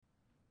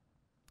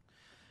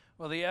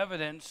Well, the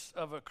evidence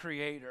of a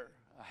creator,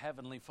 a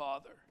heavenly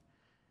Father,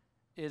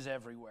 is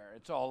everywhere.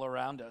 It's all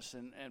around us.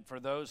 And for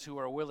those who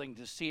are willing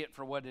to see it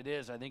for what it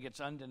is, I think it's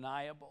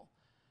undeniable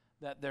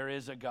that there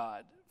is a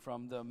God.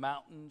 From the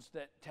mountains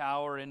that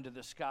tower into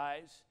the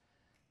skies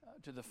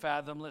to the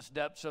fathomless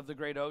depths of the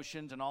great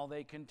oceans and all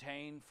they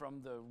contain,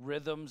 from the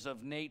rhythms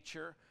of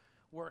nature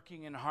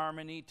working in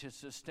harmony to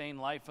sustain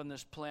life on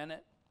this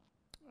planet,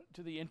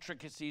 to the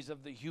intricacies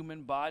of the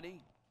human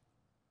body,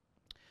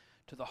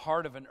 to the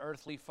heart of an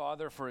earthly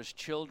father for his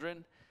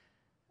children.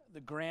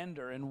 The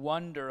grandeur and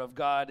wonder of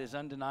God is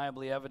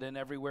undeniably evident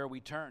everywhere we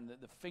turn.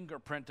 The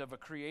fingerprint of a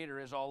creator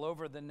is all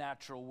over the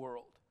natural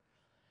world.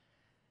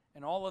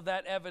 And all of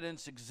that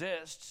evidence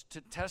exists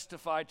to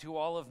testify to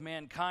all of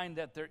mankind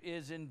that there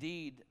is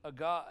indeed a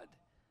God,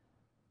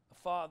 a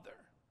Father,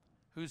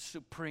 who's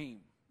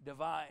supreme,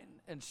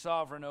 divine, and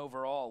sovereign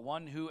over all,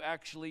 one who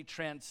actually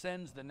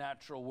transcends the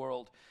natural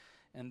world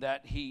and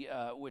that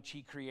which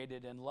he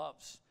created and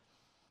loves.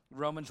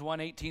 Romans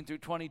 1:18 through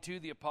 22,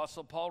 the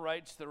Apostle Paul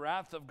writes, "The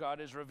wrath of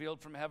God is revealed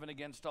from heaven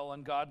against all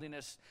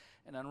ungodliness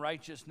and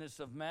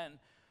unrighteousness of men,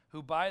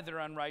 who by their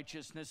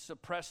unrighteousness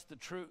suppress the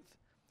truth.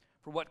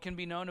 For what can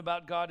be known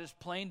about God is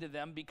plain to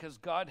them, because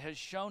God has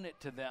shown it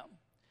to them.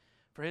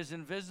 For his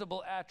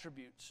invisible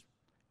attributes,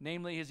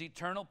 namely his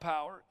eternal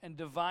power and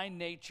divine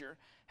nature,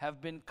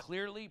 have been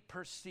clearly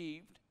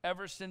perceived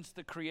ever since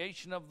the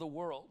creation of the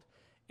world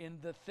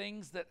in the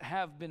things that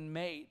have been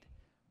made.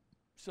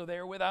 So they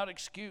are without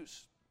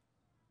excuse.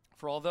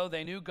 For although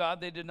they knew God,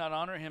 they did not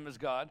honor him as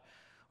God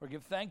or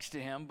give thanks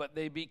to him, but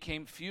they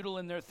became futile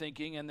in their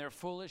thinking, and their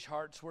foolish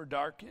hearts were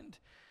darkened.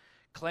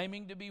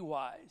 Claiming to be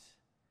wise,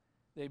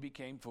 they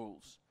became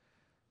fools."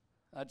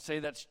 I'd say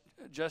that's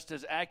just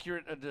as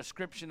accurate a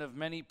description of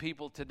many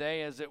people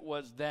today as it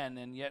was then,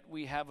 and yet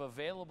we have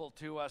available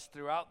to us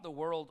throughout the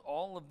world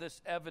all of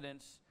this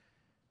evidence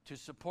to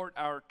support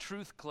our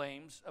truth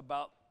claims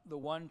about the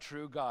one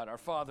true God, our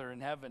Father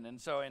in heaven.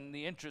 And so in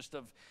the interest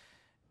of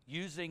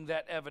using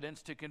that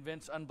evidence to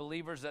convince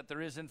unbelievers that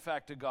there is in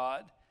fact a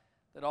God,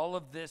 that all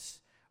of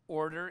this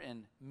order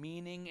and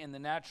meaning in the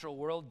natural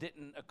world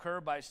didn't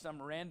occur by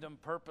some random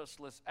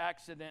purposeless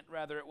accident.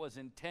 Rather, it was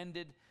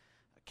intended,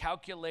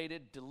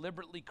 calculated,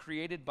 deliberately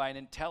created by an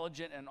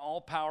intelligent and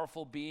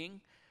all-powerful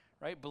being,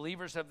 right?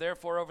 Believers have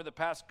therefore, over the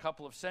past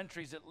couple of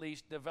centuries at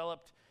least,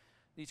 developed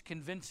these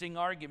convincing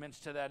arguments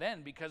to that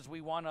end, because we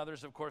want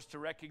others, of course, to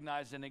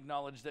recognize and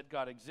acknowledge that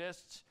God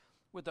exists,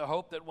 with the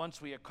hope that once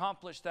we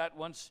accomplish that,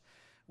 once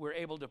we're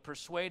able to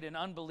persuade an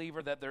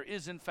unbeliever that there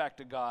is in fact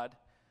a God,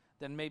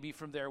 then maybe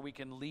from there we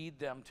can lead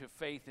them to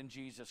faith in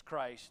Jesus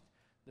Christ,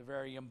 the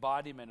very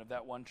embodiment of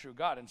that one true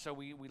God. And so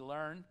we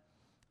learn,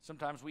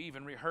 sometimes we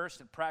even rehearse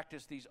and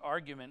practice these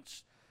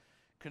arguments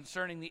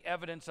concerning the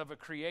evidence of a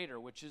creator,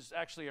 which is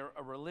actually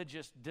a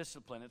religious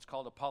discipline. It's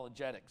called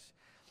apologetics.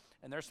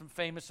 And there's some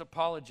famous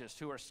apologists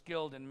who are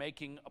skilled in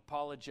making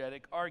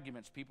apologetic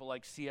arguments, people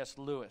like C.S.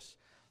 Lewis,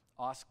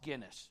 Os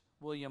Guinness,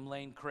 William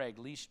Lane Craig,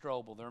 Lee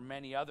Strobel. There are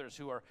many others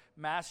who are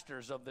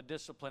masters of the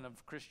discipline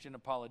of Christian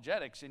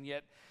apologetics, and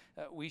yet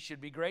we should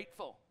be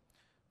grateful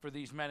for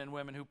these men and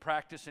women who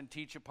practice and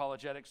teach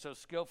apologetics so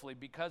skillfully,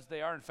 because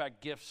they are in fact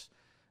gifts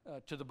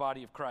to the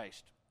body of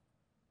Christ.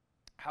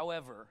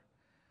 However,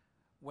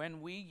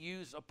 when we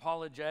use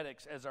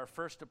apologetics as our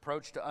first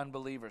approach to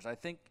unbelievers, I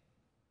think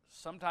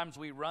sometimes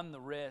we run the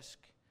risk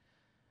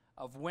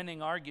of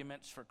winning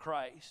arguments for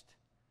Christ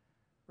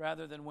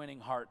rather than winning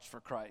hearts for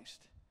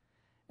Christ.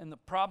 And the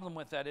problem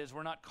with that is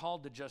we're not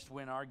called to just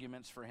win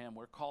arguments for him.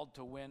 We're called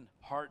to win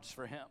hearts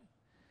for him.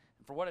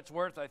 And for what it's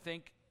worth, I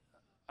think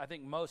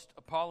most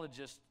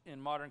apologists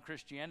in modern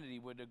Christianity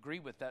would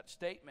agree with that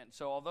statement.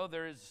 So although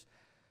there is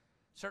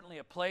certainly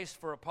a place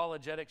for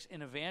apologetics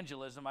in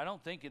evangelism, I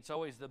don't think it's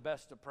always the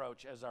best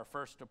approach as our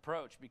first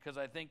approach, because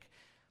I think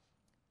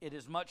it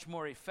is much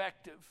more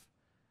effective,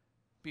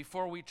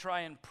 before we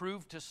try and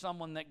prove to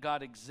someone that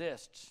God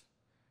exists,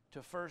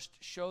 to first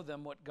show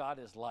them what God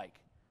is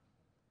like.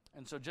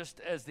 And so just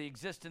as the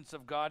existence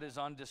of God is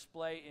on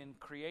display in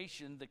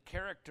creation, the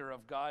character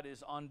of God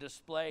is on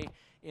display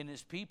in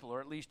his people,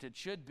 or at least it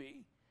should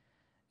be.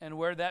 And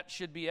where that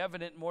should be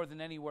evident more than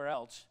anywhere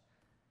else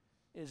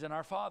is in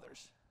our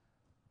fathers.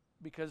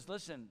 Because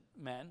listen,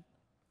 men,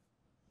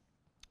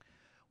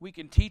 we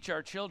can teach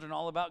our children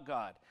all about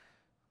God,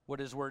 what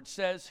his word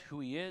says,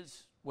 who he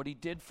is, what he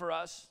did for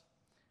us.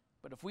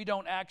 But if we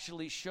don't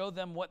actually show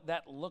them what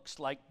that looks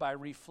like by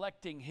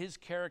reflecting his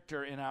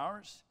character in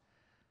ours,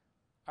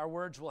 our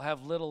words will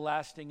have little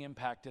lasting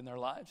impact in their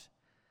lives.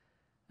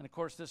 And of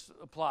course, this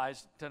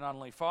applies to not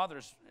only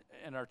fathers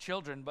and our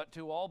children, but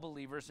to all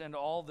believers and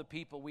all the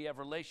people we have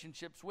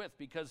relationships with,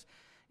 because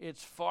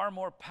it's far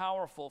more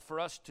powerful for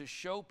us to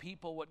show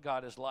people what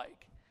God is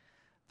like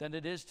than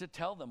it is to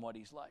tell them what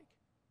he's like.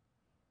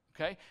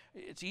 Okay?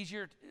 It's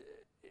easier,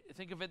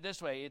 think of it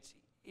this way,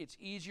 it's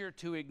easier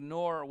to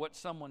ignore what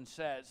someone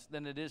says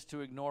than it is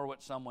to ignore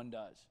what someone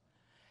does.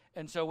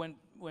 And so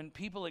when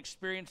people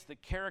experience the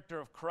character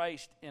of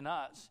Christ in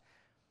us,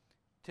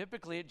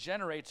 typically it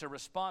generates a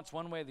response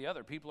one way or the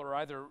other. People are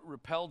either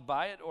repelled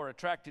by it or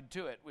attracted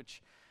to it,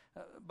 which,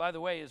 by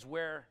the way,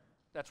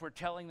 that's where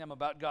telling them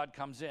about God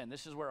comes in.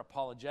 This is where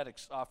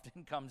apologetics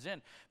often comes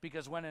in,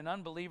 because when an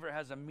unbeliever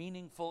has a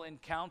meaningful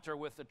encounter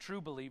with a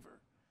true believer,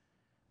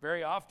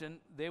 very often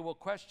they will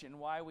question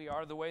why we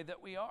are the way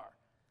that we are.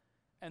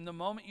 And the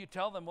moment you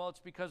tell them, well, it's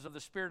because of the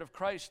Spirit of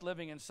Christ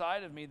living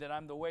inside of me that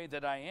I'm the way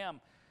that I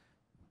am,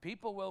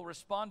 people will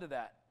respond to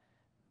that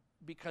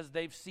because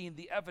they've seen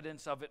the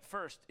evidence of it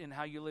first in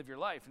how you live your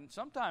life. And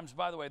sometimes,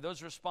 by the way,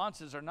 those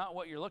responses are not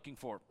what you're looking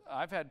for.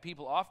 I've had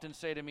people often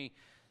say to me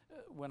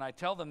when I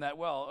tell them that,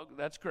 well,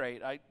 that's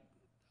great.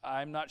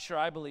 I'm not sure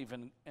I believe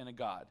in a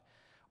God.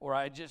 Or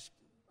I just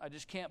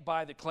can't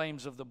buy the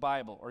claims of the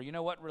Bible. Or you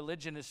know what,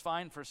 religion is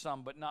fine for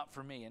some, but not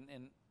for me.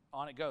 And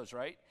on it goes,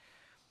 right?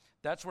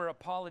 That's where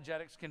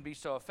apologetics can be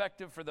so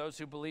effective for those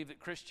who believe that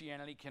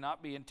Christianity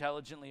cannot be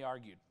intelligently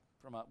argued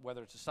from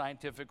whether it's a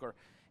scientific or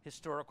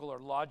historical or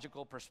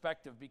logical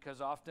perspective,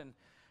 because often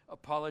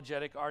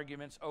apologetic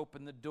arguments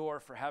open the door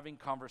for having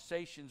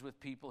conversations with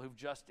people who've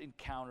just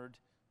encountered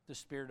the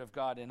Spirit of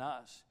God in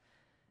us.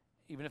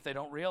 Even if they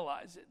don't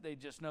realize it, they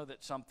just know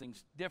that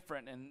something's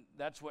different, and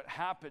that's what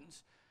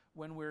happens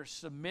when we're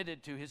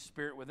submitted to His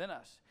Spirit within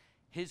us.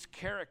 His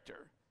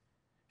character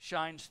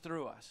shines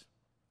through us.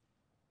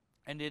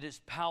 And it is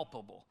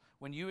palpable.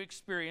 When you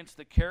experience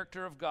the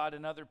character of God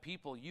in other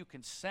people, you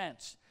can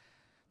sense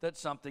that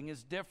something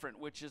is different,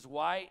 which is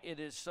why it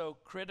is so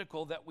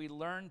critical that we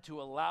learn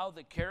to allow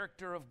the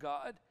character of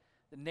God,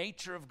 the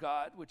nature of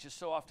God, which is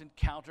so often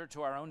counter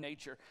to our own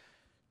nature,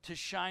 to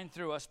shine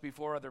through us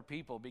before other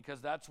people,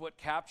 because that's what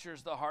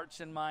captures the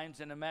hearts and minds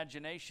and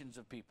imaginations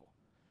of people.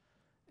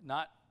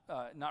 Not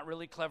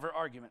really clever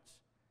arguments,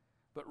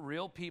 but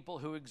real people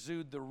who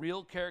exude the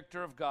real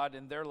character of God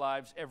in their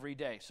lives every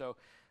day. So,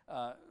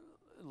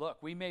 look,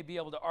 we may be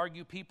able to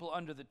argue people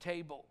under the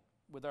table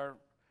with our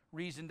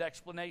reasoned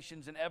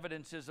explanations and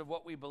evidences of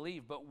what we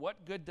believe, but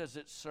what good does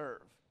it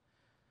serve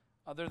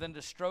other than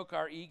to stroke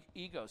our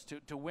egos,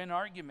 to win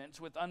arguments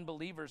with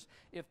unbelievers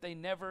if they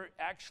never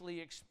actually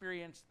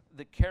experience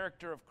the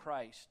character of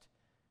Christ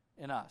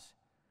in us?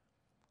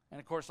 And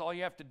of course, all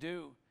you have to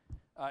do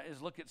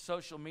is look at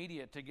social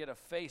media to get a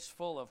face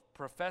full of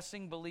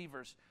professing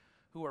believers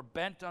who are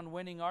bent on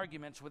winning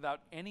arguments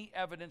without any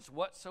evidence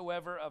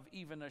whatsoever of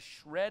even a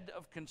shred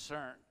of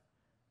concern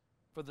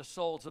for the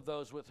souls of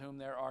those with whom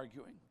they're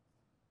arguing.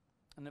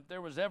 And if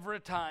there was ever a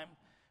time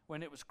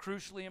when it was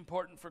crucially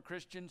important for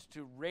Christians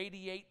to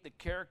radiate the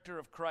character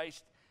of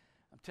Christ,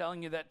 I'm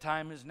telling you that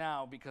time is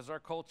now, because our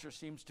culture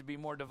seems to be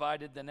more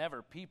divided than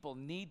ever. People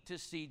need to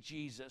see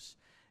Jesus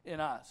in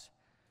us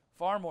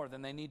far more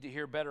than they need to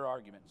hear better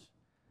arguments.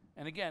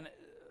 And again,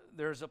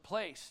 there's a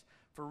place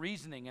for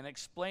reasoning and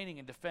explaining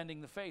and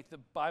defending the faith. The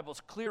Bible's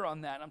clear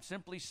on that. I'm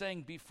simply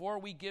saying, before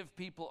we give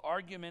people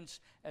arguments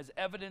as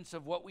evidence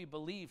of what we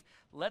believe,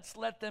 let's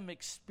let them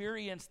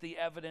experience the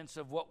evidence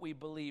of what we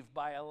believe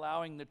by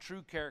allowing the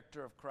true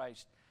character of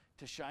Christ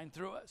to shine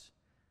through us.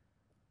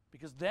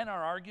 Because then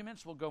our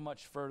arguments will go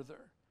much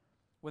further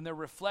when they're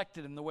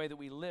reflected in the way that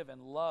we live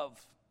and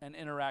love and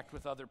interact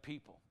with other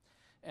people.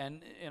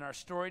 And in our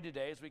story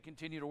today, as we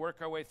continue to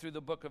work our way through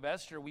the book of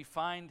Esther, we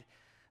find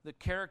the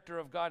character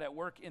of God at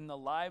work in the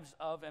lives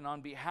of and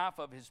on behalf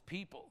of His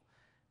people,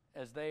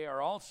 as they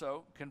are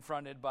also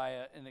confronted by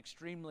an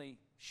extremely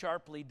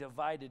sharply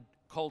divided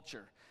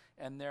culture.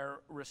 And their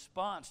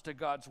response to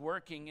God's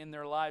working in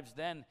their lives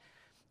then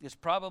is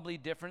probably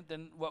different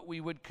than what we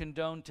would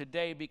condone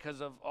today,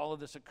 because of all of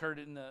this occurred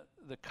in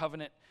the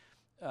covenant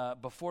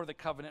before the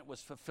covenant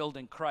was fulfilled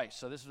in Christ.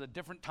 So this is a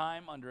different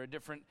time under a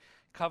different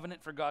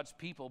covenant for God's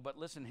people. But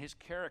listen, His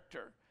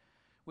character,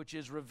 which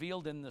is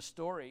revealed in the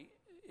story,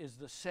 is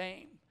the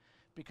same,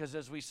 because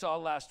as we saw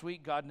last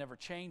week, God never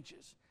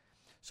changes.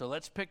 So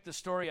let's pick the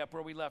story up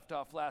where we left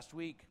off last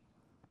week,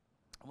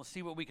 and we'll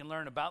see what we can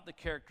learn about the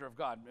character of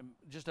God. And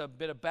just a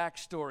bit of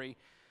backstory,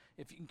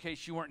 in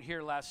case you weren't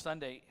here last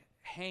Sunday.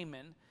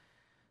 Haman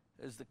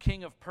is the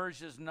king of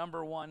Persia's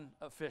number one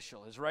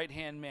official, his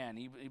right-hand man.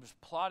 He was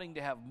plotting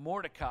to have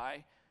Mordecai,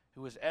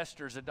 who was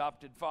Esther's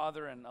adopted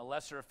father and a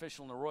lesser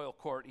official in the royal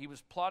court. He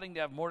was plotting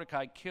to have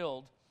Mordecai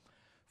killed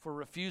for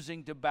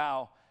refusing to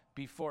bow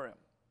before him.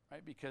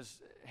 Right, because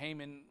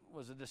Haman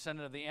was a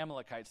descendant of the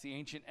Amalekites, the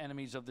ancient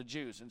enemies of the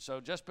Jews. And so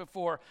just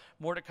before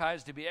Mordecai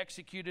is to be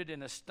executed,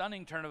 in a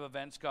stunning turn of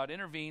events, God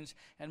intervenes,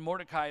 and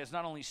Mordecai is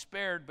not only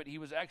spared, but he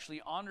was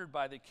actually honored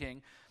by the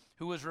king,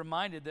 who was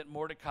reminded that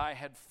Mordecai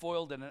had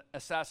foiled an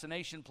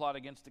assassination plot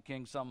against the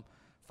king some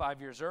 5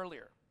 years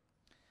earlier.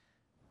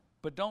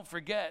 But don't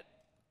forget,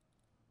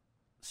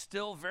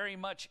 still very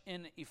much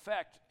in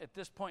effect at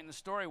this point in the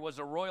story was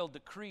a royal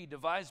decree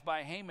devised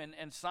by Haman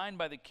and signed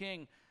by the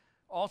king,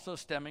 also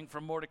stemming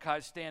from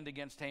Mordecai's stand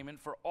against Haman,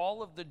 for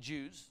all of the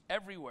Jews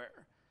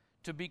everywhere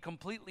to be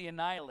completely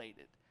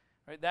annihilated.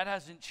 Right? That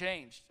hasn't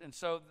changed. And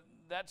so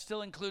that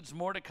still includes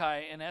Mordecai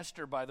and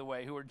Esther, by the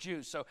way, who are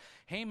Jews. So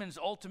Haman's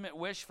ultimate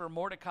wish for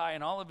Mordecai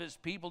and all of his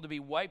people to be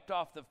wiped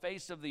off the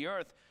face of the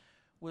earth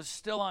was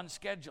still on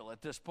schedule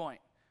at this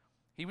point.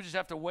 He would just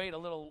have to wait a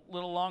little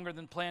longer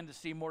than planned to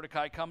see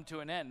Mordecai come to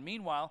an end.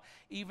 Meanwhile,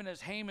 even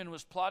as Haman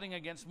was plotting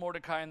against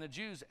Mordecai and the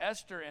Jews,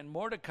 Esther and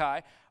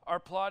Mordecai are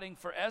plotting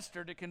for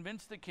Esther to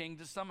convince the king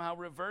to somehow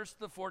reverse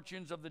the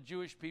fortunes of the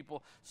Jewish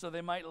people so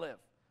they might live.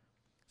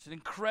 It's an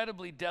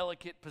incredibly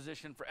delicate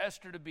position for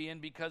Esther to be in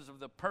because of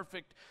the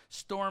perfect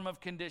storm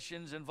of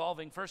conditions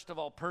involving, first of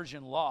all,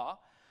 Persian law,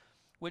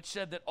 which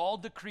said that all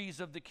decrees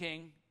of the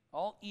king,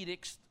 all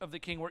edicts of the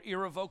king were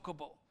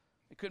irrevocable.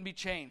 It couldn't be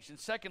changed. And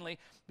secondly,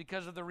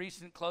 because of the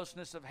recent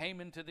closeness of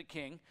Haman to the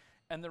king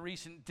and the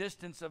recent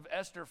distance of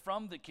Esther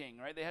from the king,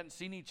 right? They hadn't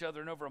seen each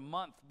other in over a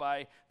month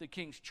by the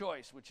king's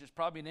choice, which is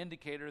probably an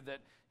indicator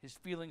that his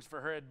feelings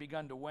for her had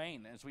begun to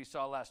wane, as we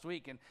saw last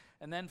week.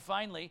 And then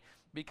finally,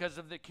 because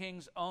of the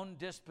king's own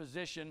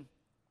disposition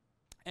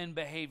and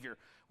behavior,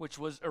 which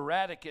was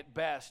erratic at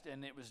best,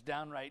 and it was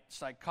downright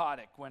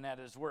psychotic when at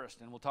his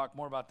worst. And we'll talk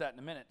more about that in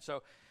a minute.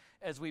 So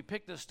as we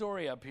pick the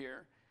story up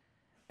here,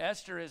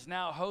 Esther is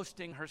now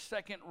hosting her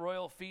second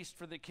royal feast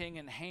for the king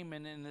and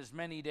Haman in as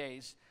many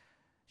days.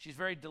 She's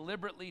very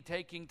deliberately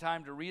taking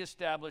time to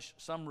reestablish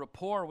some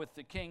rapport with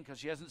the king because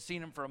she hasn't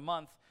seen him for a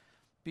month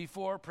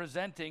before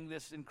presenting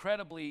this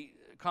incredibly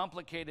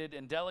complicated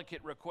and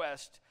delicate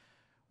request,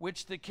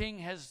 which the king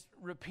has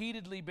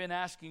repeatedly been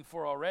asking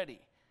for already,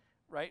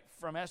 right?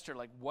 From Esther,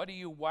 like,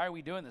 why are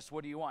we doing this?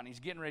 What do you want? He's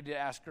getting ready to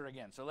ask her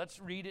again. So let's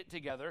read it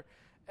together.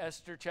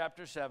 Esther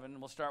chapter 7,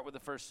 we'll start with the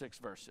first 6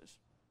 verses.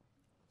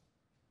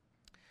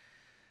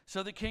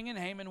 So the king and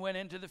Haman went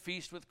into the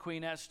feast with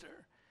Queen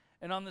Esther.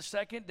 And on the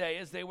second day,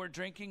 as they were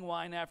drinking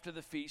wine after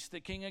the feast, the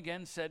king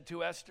again said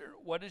to Esther,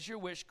 "What is your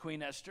wish,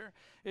 Queen Esther?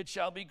 It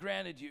shall be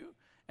granted you.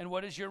 And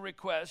what is your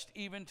request?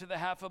 Even to the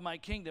half of my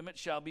kingdom it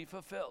shall be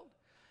fulfilled."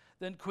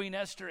 Then Queen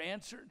Esther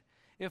answered,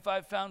 "If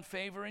I've found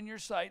favor in your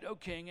sight, O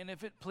king, and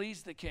if it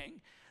please the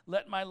king,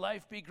 let my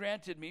life be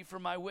granted me for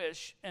my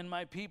wish and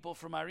my people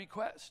for my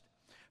request.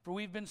 For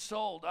we've been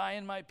sold, I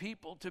and my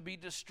people, to be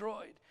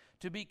destroyed,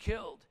 to be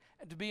killed,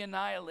 and to be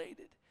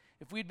annihilated.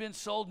 If we'd been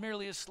sold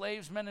merely as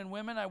slaves, men and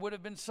women, I would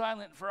have been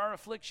silent, for our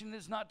affliction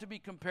is not to be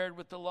compared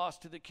with the loss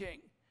to the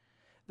king."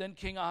 Then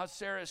King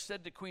Ahasuerus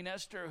said to Queen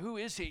Esther, "Who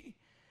is he,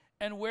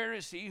 and where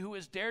is he who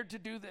has dared to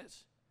do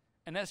this?"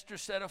 And Esther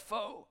said, "A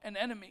foe, an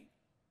enemy,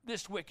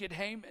 this wicked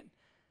Haman."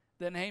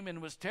 Then Haman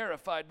was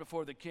terrified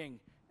before the king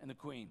and the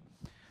queen.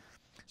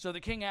 So the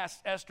king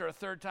asked Esther a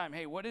third time,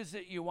 "Hey, what is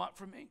it you want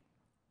from me?"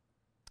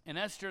 And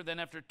Esther then,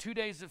 after 2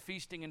 days of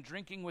feasting and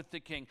drinking with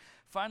the king,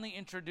 finally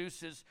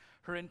introduces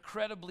her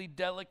incredibly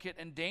delicate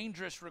and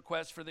dangerous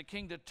request for the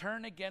king to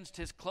turn against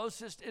his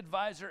closest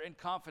advisor and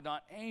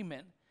confidant,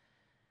 Haman.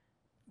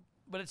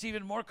 But it's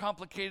even more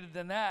complicated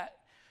than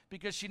that,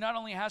 because she not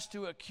only has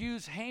to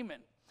accuse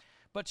Haman,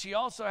 but she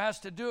also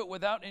has to do it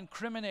without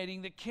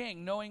incriminating the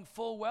king, knowing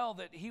full well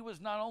that he was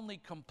not only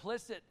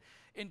complicit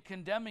in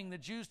condemning the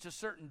Jews to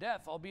certain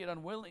death, albeit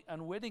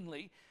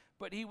unwittingly,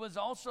 but he was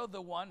also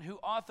the one who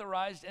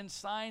authorized and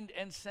signed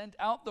and sent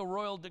out the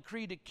royal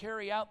decree to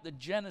carry out the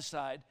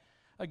genocide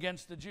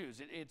against the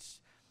Jews.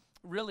 It's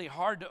really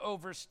hard to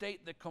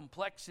overstate the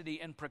complexity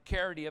and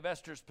precarity of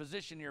Esther's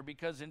position here,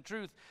 because in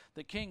truth,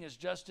 the king is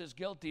just as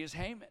guilty as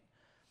Haman.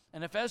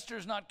 And if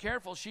Esther's not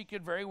careful, she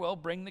could very well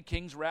bring the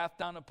king's wrath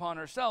down upon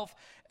herself,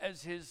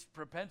 as his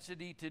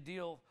propensity to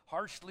deal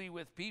harshly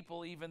with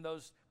people, even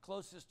those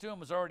closest to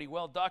him, was already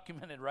well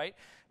documented, right?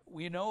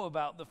 We know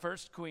about the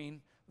first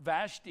queen,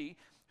 Vashti,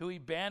 who he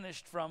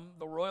banished from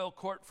the royal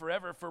court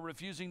forever for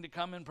refusing to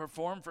come and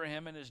perform for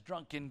him and his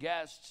drunken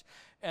guests.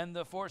 And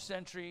the 4th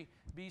century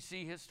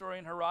BC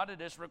historian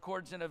Herodotus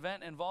records an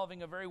event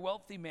involving a very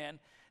wealthy man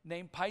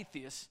named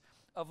Pythias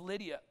of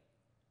Lydia.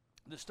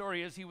 The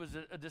story is he was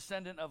a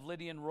descendant of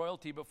Lydian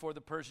royalty before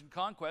the Persian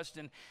conquest,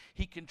 and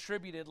he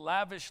contributed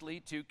lavishly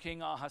to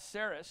King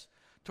Ahasuerus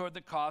toward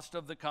the cost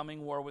of the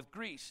coming war with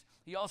Greece.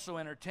 He also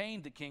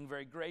entertained the king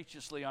very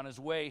graciously on his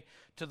way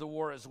to the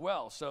war as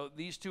well. So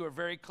these two are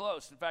very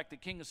close. In fact, the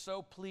king is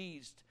so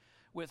pleased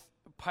with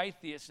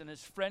Pythias and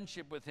his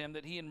friendship with him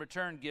that he in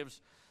return gives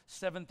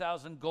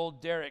 7,000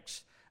 gold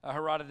derricks,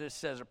 Herodotus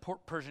says, or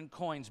Persian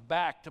coins,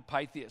 back to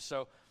Pythias.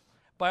 So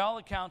by all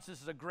accounts,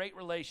 this is a great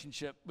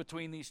relationship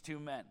between these two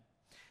men.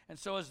 And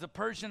so as the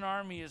Persian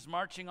army is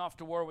marching off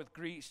to war with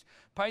Greece,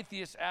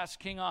 Pythias asks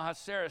King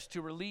Ahasuerus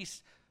to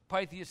release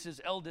Pythias'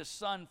 eldest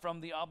son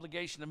from the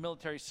obligation of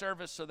military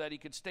service so that he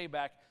could stay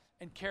back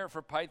and care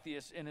for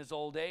Pythias in his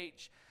old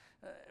age.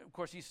 Of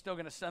course, he's still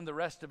going to send the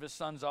rest of his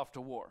sons off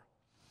to war.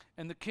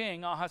 And the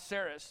king,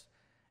 Ahasuerus,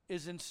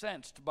 is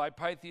incensed by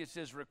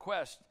Pythias'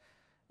 request,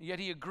 yet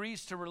he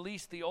agrees to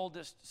release the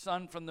oldest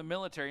son from the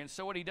military. And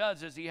so what he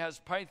does is he has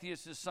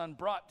Pythias' son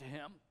brought to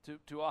him,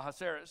 to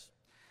Ahasuerus,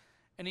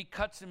 and he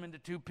cuts him into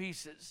 2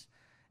 pieces.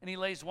 And he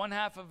lays one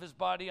half of his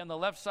body on the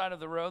left side of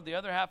the road, the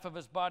other half of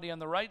his body on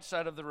the right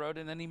side of the road,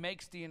 and then he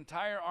makes the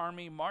entire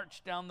army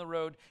march down the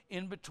road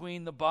in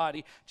between the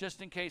body,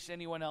 just in case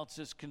anyone else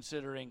is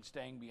considering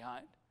staying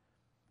behind.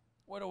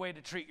 What a way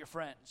to treat your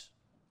friends,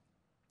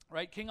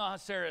 right? King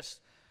Ahasuerus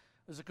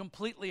was a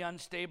completely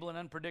unstable and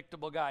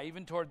unpredictable guy,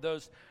 even toward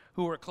those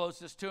who were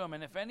closest to him.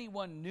 And if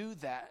anyone knew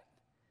that,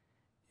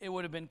 it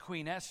would have been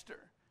Queen Esther,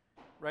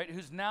 right,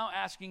 who's now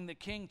asking the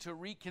king to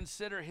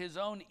reconsider his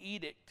own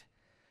edict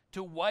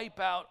to wipe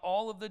out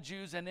all of the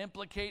Jews and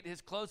implicate his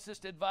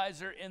closest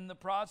advisor in the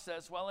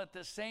process, while at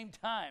the same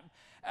time,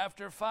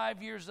 after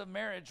 5 years of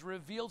marriage,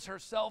 reveals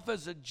herself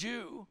as a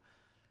Jew,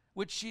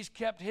 which she's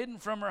kept hidden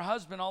from her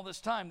husband all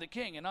this time, the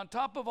king. And on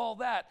top of all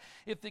that,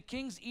 if the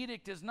king's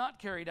edict is not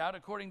carried out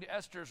according to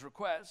Esther's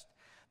request,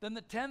 then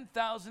the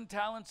 10,000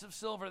 talents of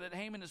silver that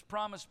Haman has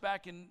promised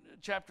back in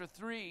chapter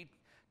 3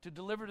 to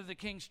deliver to the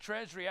king's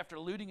treasury after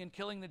looting and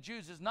killing the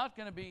Jews is not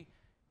going to be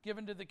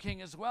given to the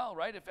king as well,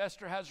 right, if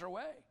Esther has her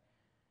way.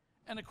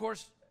 And of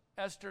course,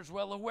 Esther's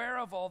well aware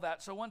of all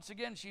that. So once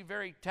again, she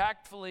very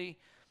tactfully,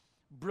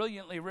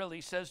 brilliantly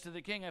really says to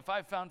the king, if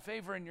I found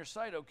favor in your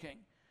sight, O king,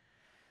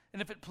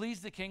 and if it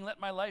please the king, let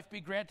my life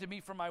be granted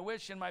me for my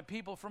wish and my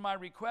people for my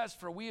request,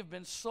 for we have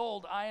been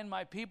sold, I and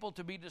my people,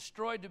 to be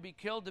destroyed, to be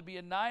killed, to be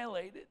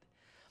annihilated.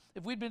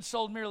 If we'd been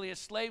sold merely as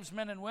slaves,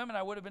 men and women,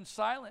 I would have been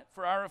silent,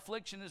 for our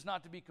affliction is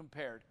not to be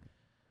compared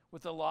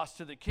with the loss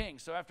to the king.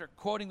 So after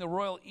quoting the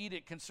royal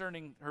edict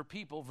concerning her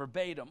people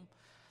verbatim,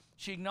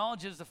 she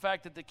acknowledges the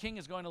fact that the king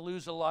is going to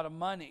lose a lot of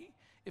money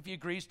if he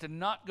agrees to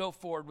not go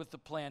forward with the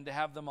plan to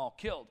have them all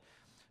killed.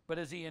 But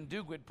as Ian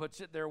Duguid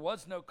puts it, there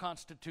was no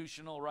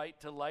constitutional right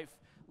to life,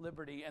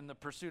 liberty, and the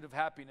pursuit of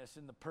happiness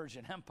in the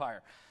Persian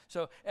Empire.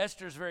 So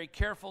Esther's very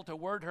careful to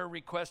word her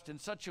request in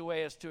such a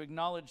way as to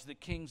acknowledge the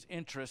king's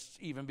interests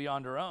even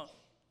beyond her own.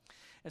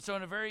 And so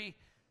in a very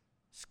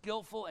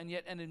skillful and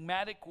yet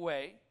enigmatic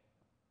way,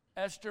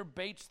 Esther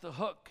baits the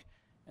hook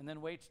and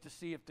then waits to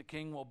see if the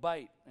king will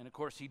bite. And of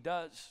course he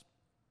does,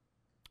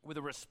 with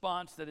a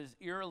response that is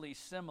eerily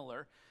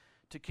similar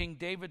to King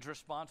David's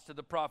response to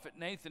the prophet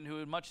Nathan, who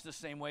in much the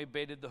same way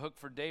baited the hook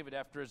for David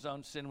after his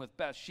own sin with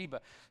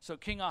Bathsheba. So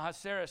King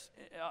Ahasuerus,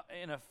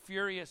 in a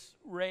furious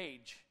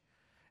rage,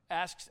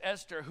 asks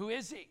Esther, who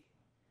is he?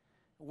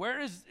 Where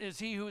is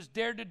he who has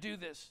dared to do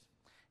this?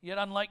 Yet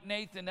unlike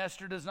Nathan,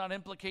 Esther does not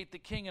implicate the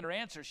king in her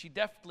answer. She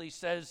deftly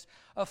says,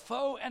 a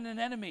foe and an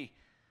enemy,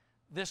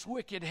 this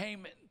wicked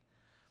Haman.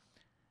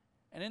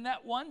 And in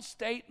that one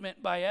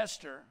statement by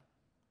Esther,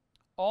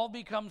 all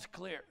becomes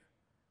clear.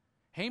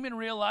 Haman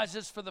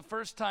realizes for the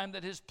first time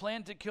that his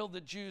plan to kill the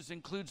Jews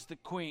includes the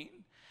queen.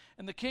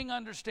 And the king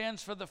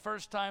understands for the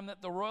first time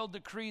that the royal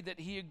decree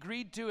that he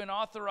agreed to and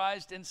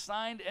authorized and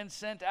signed and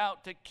sent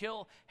out to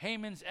kill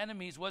Haman's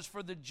enemies was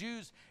for the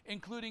Jews,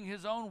 including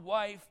his own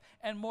wife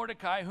and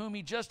Mordecai, whom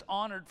he just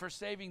honored for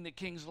saving the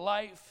king's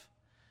life.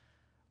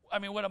 I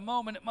mean, what a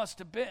moment it must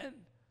have been.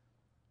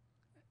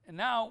 And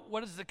now,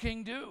 what does the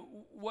king do?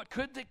 What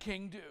could the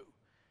king do?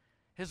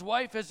 His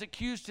wife has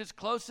accused his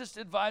closest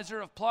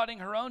advisor of plotting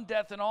her own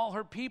death and all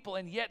her people,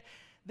 and yet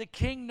the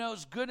king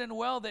knows good and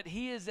well that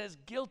he is as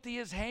guilty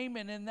as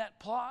Haman in that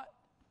plot.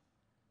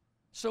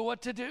 So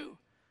what to do?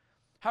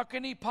 How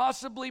can he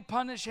possibly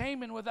punish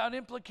Haman without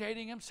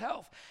implicating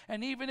himself?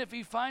 And even if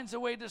he finds a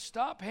way to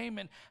stop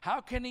Haman,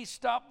 how can he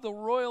stop the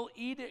royal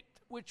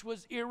edict, which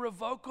was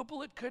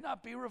irrevocable? It could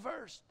not be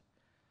reversed.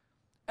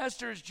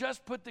 Esther has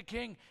just put the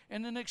king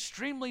in an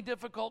extremely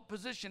difficult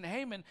position.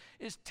 Haman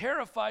is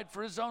terrified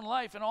for his own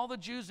life, and all the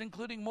Jews,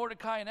 including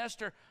Mordecai and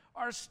Esther,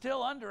 are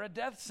still under a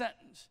death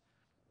sentence.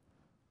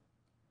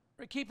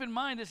 But keep in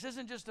mind, this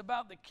isn't just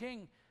about the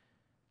king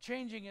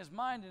changing his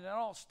mind and it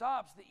all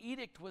stops. The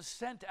edict was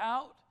sent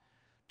out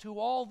to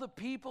all the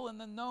people in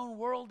the known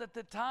world at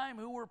the time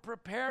who were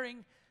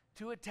preparing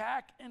to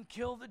attack and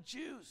kill the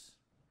Jews.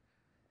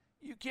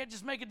 You can't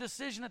just make a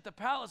decision at the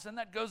palace and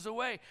that goes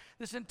away.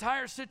 This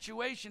entire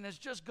situation has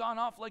just gone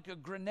off like a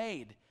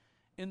grenade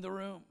in the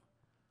room.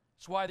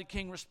 That's why the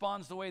king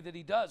responds the way that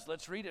he does.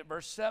 Let's read it,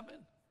 verse 7.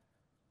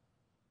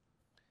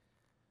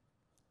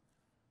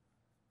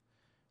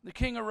 The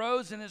king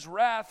arose in his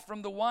wrath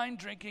from the wine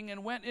drinking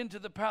and went into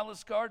the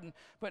palace garden.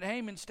 But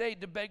Haman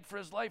stayed to beg for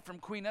his life from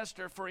Queen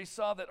Esther, for he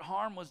saw that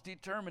harm was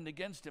determined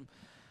against him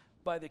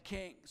by the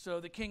king.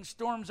 So the king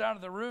storms out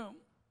of the room.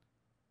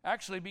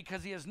 Actually,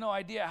 because he has no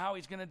idea how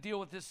he's going to deal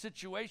with this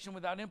situation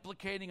without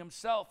implicating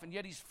himself. And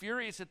yet he's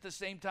furious at the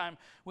same time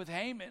with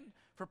Haman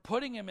for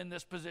putting him in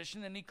this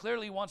position. And he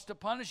clearly wants to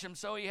punish him.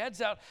 So he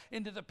heads out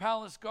into the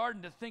palace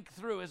garden to think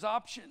through his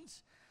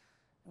options.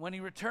 When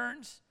he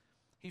returns,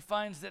 he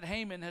finds that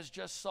Haman has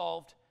just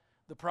solved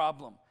the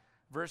problem.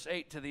 Verse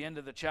 8 to the end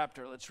of the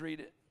chapter. Let's read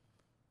it.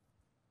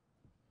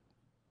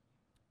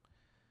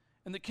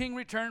 And the king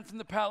returned from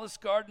the palace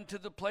garden to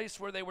the place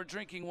where they were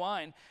drinking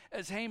wine,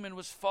 as Haman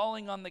was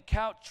falling on the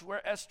couch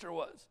where Esther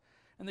was.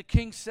 And the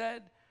king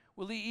said,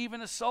 will he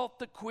even assault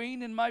the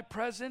queen in my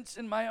presence,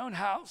 in my own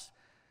house?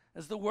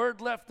 As the word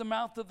left the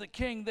mouth of the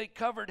king, they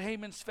covered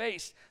Haman's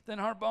face. Then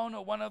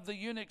Harbona, one of the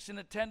eunuchs in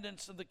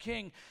attendance of the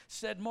king,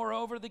 said,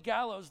 moreover, the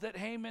gallows that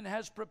Haman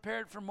has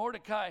prepared for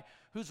Mordecai,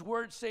 whose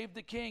word saved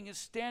the king, is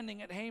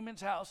standing at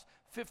Haman's house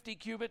 50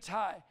 cubits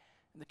high.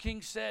 And the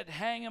king said,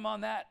 hang him on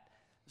that.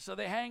 So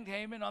they hanged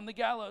Haman on the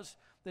gallows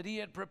that he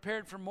had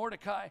prepared for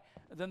Mordecai.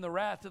 And then the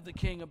wrath of the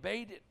king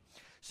abated.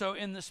 So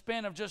in the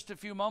span of just a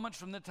few moments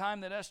from the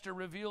time that Esther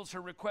reveals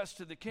her request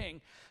to the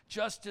king,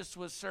 justice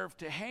was served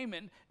to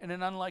Haman in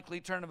an unlikely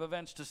turn of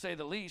events, to say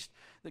the least.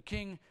 The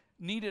king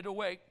needed a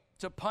way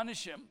to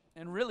punish him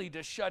and really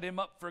to shut him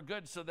up for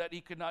good so that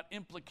he could not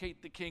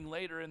implicate the king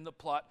later in the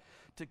plot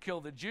to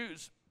kill the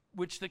Jews,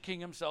 which the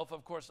king himself,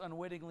 of course,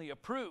 unwittingly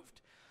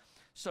approved.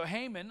 So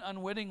Haman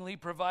unwittingly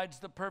provides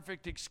the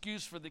perfect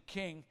excuse for the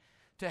king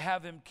to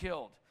have him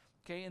killed.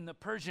 Okay, in the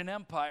Persian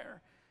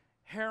Empire,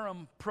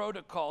 harem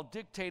protocol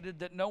dictated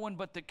that no one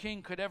but the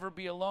king could ever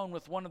be alone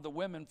with one of the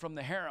women from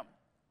the harem.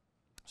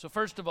 So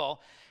first of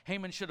all,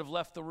 Haman should have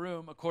left the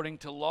room according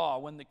to law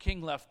when the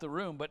king left the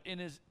room, but in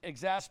his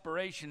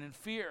exasperation and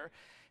fear,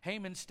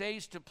 Haman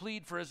stays to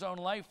plead for his own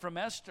life from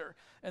Esther,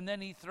 and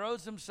then he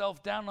throws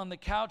himself down on the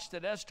couch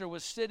that Esther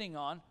was sitting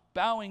on,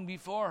 bowing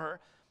before her,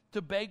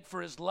 to beg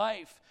for his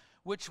life,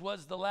 which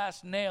was the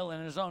last nail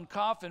in his own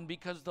coffin,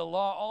 because the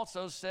law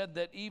also said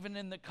that even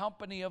in the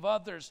company of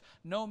others,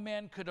 no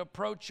man could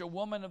approach a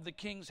woman of the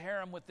king's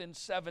harem within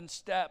 7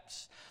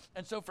 steps.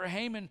 And so for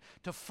Haman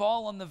to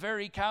fall on the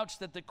very couch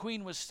that the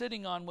queen was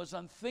sitting on was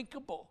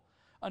unthinkable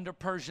under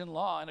Persian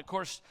law. And of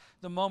course,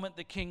 the moment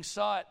the king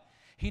saw it,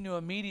 he knew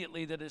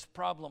immediately that his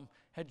problem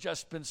had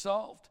just been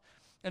solved.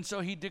 And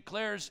so he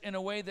declares in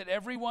a way that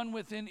everyone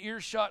within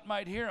earshot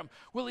might hear him,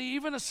 "Will he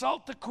even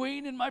assault the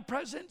queen in my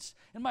presence,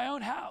 in my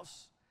own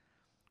house?"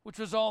 Which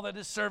was all that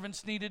his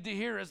servants needed to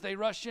hear as they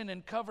rush in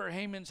and cover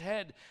Haman's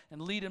head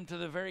and lead him to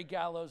the very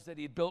gallows that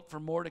he had built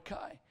for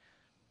Mordecai.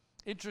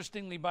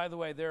 Interestingly, by the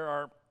way, there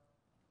are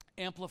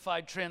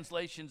amplified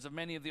translations of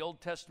many of the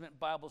Old Testament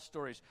Bible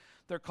stories.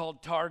 They're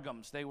called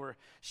Targums. They were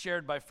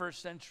shared by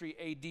first century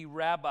AD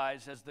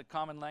rabbis as the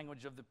common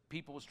language of the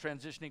people was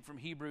transitioning from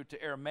Hebrew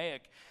to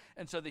Aramaic.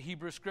 And so the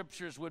Hebrew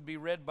scriptures would be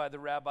read by the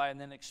rabbi and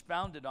then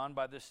expounded on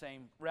by the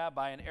same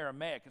rabbi in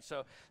Aramaic. And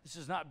so this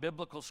is not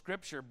biblical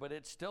scripture, but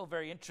it's still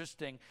very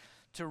interesting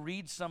to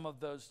read some of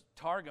those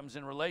Targums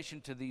in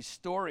relation to these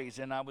stories.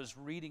 And I was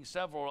reading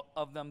several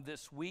of them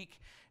this week,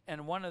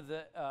 and one of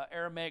the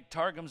Aramaic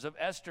Targums of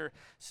Esther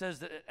says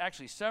that,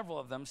 actually several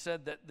of them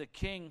said that the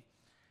king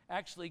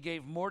actually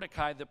gave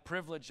Mordecai the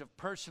privilege of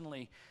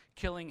personally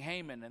killing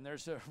Haman. And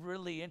there's a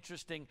really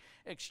interesting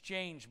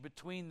exchange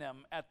between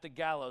them at the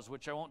gallows,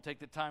 which I won't take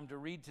the time to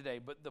read today.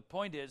 But the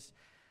point is,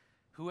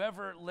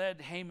 whoever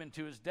led Haman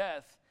to his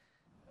death,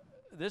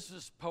 this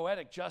is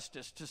poetic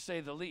justice, to say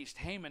the least.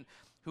 Haman,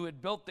 who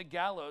had built the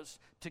gallows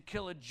to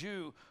kill a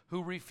Jew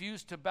who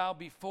refused to bow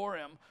before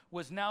him,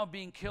 was now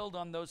being killed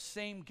on those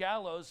same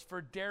gallows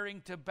for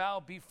daring to bow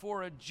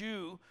before a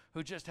Jew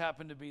who just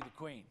happened to be the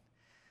queen.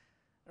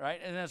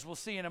 Right? And as we'll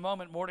see in a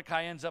moment,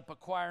 Mordecai ends up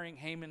acquiring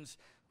Haman's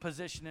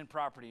position and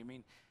property. I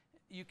mean,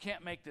 you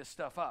can't make this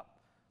stuff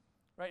up.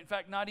 Right? In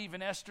fact, not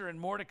even Esther and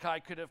Mordecai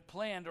could have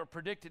planned or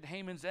predicted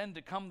Haman's end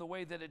to come the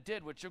way that it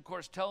did, which of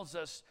course tells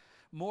us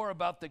more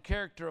about the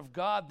character of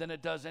God than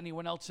it does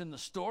anyone else in the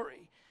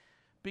story.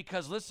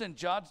 Because listen,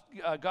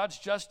 God's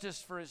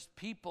justice for his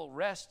people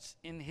rests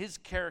in his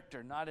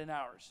character, not in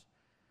ours.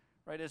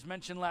 Right? As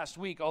mentioned last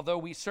week, although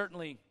we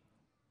certainly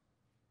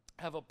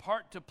have a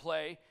part to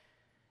play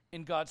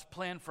in God's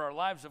plan for our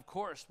lives, of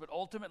course, but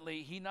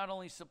ultimately he not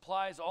only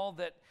supplies all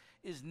that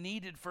is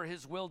needed for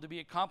his will to be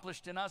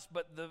accomplished in us,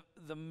 but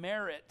the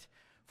merit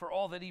for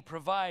all that he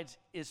provides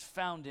is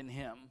found in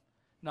him,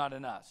 not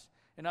in us.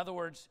 In other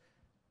words,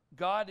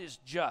 God is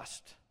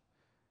just,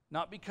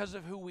 not because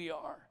of who we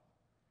are,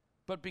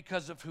 but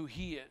because of who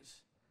he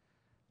is.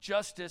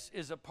 Justice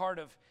is a part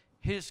of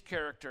his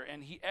character,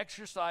 and he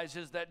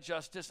exercises that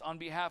justice on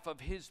behalf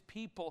of his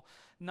people,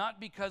 not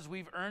because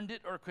we've earned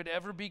it or could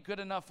ever be good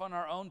enough on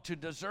our own to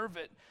deserve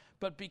it,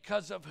 but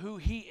because of who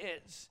he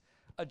is,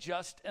 a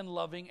just and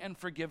loving and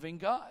forgiving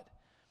God.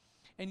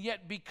 And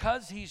yet,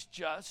 because he's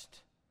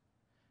just,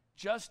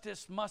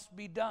 justice must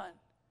be done,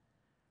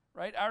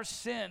 right? Our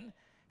sin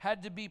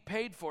had to be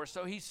paid for,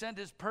 so he sent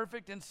his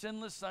perfect and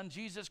sinless son,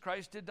 Jesus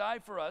Christ, to die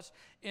for us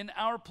in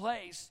our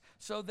place,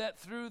 so that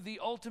through the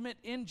ultimate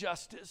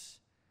injustice,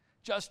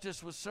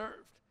 justice was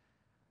served.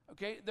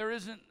 Okay, there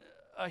isn't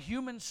a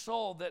human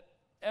soul that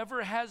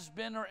ever has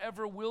been or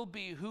ever will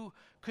be who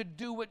could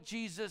do what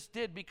Jesus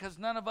did, because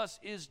none of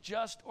us is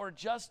just or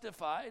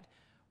justified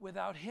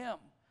without him.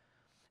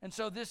 And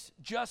so this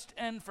just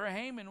end for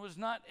Haman was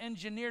not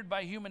engineered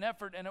by human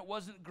effort, and it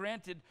wasn't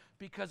granted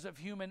because of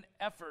human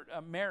effort,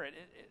 merit.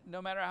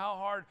 No matter how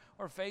hard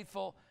or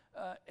faithful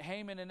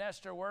Haman and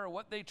Esther were, or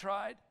what they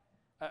tried,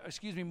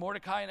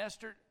 Mordecai and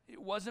Esther,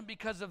 it wasn't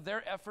because of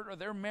their effort or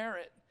their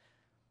merit.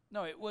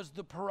 No, it was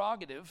the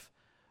prerogative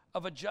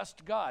of a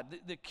just God.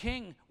 The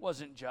king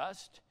wasn't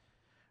just,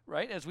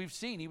 right? As we've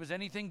seen, he was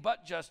anything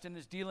but just in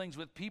his dealings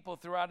with people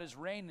throughout his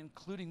reign,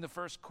 including the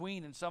first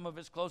queen and some of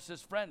his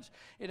closest friends.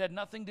 It had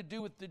nothing to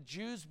do with the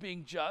Jews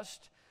being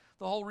just.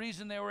 The whole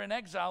reason they were in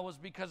exile was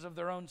because of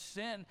their own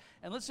sin.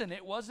 And listen,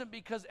 it wasn't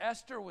because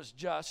Esther was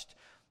just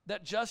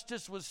that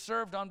justice was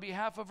served on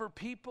behalf of her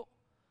people.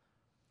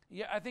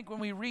 Yeah, I think when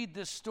we read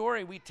this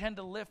story, we tend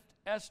to lift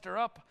Esther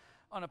up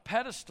on a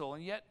pedestal,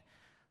 and yet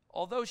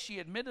although she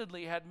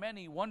admittedly had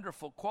many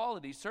wonderful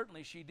qualities,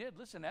 certainly she did.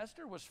 Listen,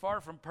 Esther was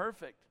far from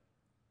perfect.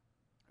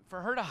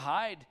 For her to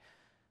hide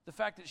the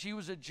fact that she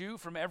was a Jew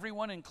from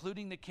everyone,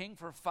 including the king,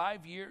 for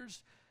 5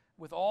 years,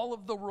 with all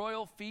of the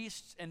royal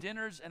feasts and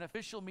dinners and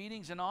official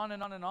meetings and on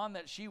and on and on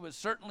that she was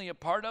certainly a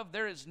part of,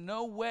 there is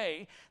no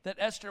way that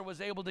Esther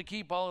was able to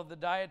keep all of the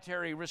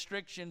dietary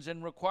restrictions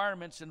and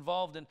requirements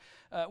involved in,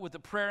 with the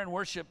prayer and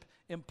worship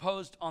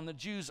imposed on the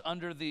Jews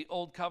under the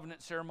Old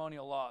Covenant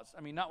ceremonial laws.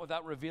 I mean, not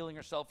without revealing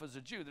herself as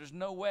a Jew. There's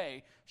no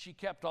way she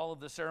kept all of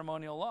the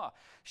ceremonial law.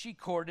 She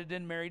courted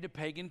and married a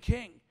pagan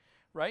king.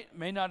 Right?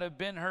 May not have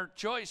been her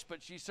choice,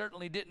 but she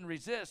certainly didn't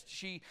resist.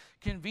 She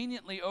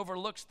conveniently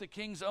overlooks the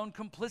king's own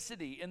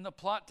complicity in the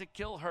plot to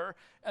kill her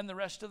and the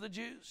rest of the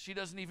Jews. She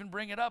doesn't even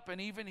bring it up.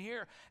 And even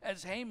here,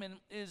 as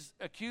Haman is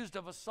accused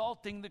of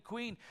assaulting the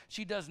queen,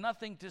 she does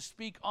nothing to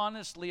speak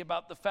honestly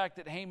about the fact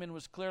that Haman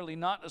was clearly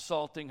not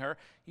assaulting her.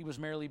 He was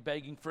merely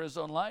begging for his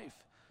own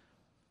life.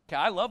 Okay,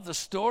 I love the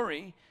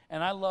story,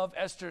 and I love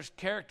Esther's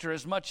character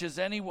as much as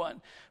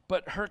anyone,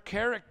 but her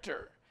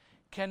character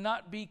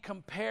cannot be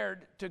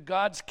compared to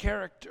God's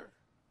character.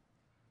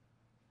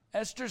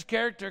 Esther's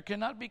character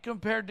cannot be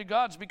compared to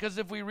God's, because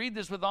if we read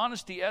this with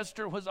honesty,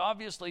 Esther was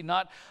obviously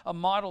not a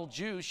model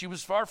Jew. She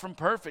was far from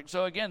perfect.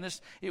 So again,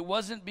 it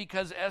wasn't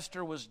because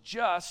Esther was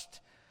just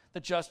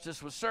that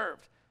justice was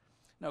served.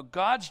 No,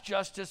 God's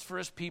justice for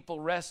his people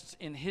rests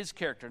in his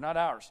character, not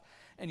ours.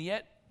 And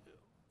yet,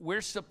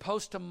 we're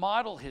supposed to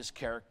model his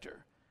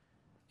character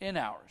in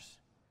ours.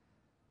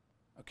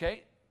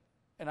 Okay?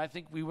 And I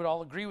think we would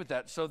all agree with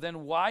that. So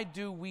then why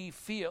do we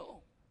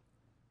feel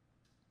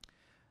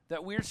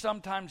that we're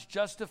sometimes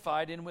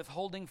justified in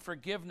withholding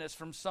forgiveness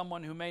from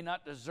someone who may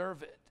not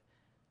deserve it,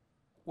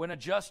 when a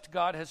just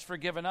God has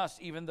forgiven us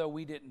even though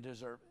we didn't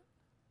deserve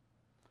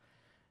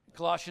it?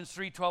 Colossians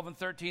 3:12 and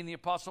 13, the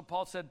Apostle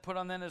Paul said, "Put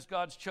on then as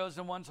God's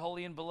chosen ones,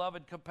 holy and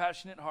beloved,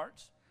 compassionate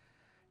hearts,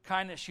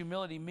 kindness,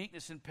 humility,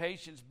 meekness, and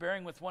patience,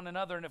 bearing with one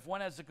another, and if one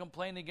has a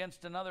complaint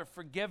against another,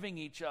 forgiving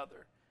each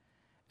other.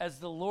 As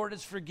the Lord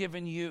has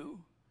forgiven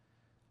you,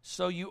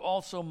 so you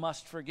also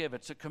must forgive."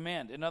 It's a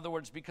command. In other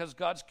words, because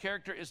God's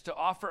character is to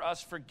offer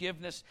us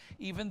forgiveness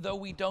even though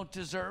we don't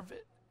deserve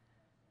it,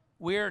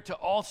 we're to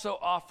also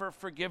offer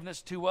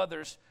forgiveness to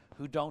others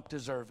who don't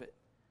deserve it.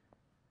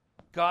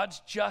 God's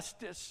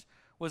justice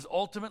was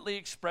ultimately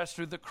expressed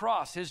through the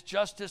cross. His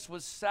justice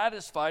was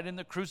satisfied in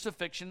the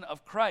crucifixion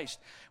of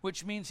Christ,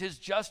 which means his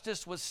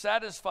justice was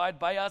satisfied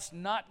by us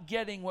not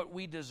getting what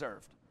we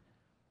deserved.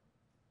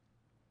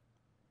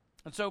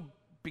 And so,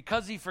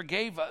 because he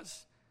forgave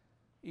us,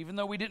 even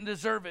though we didn't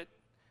deserve it,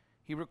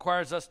 he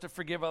requires us to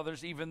forgive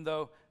others even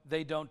though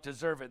they don't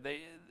deserve it.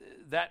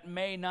 That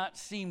may not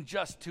seem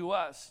just to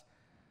us,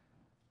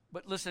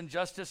 but listen,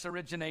 justice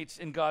originates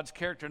in God's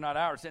character, not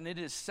ours. And it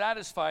is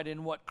satisfied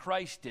in what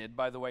Christ did,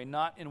 by the way,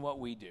 not in what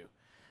we do.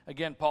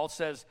 Again, Paul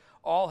says,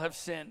 all have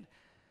sinned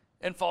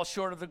and fall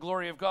short of the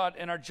glory of God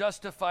and are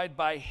justified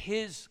by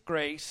his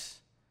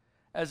grace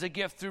as a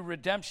gift through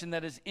redemption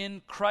that is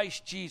in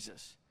Christ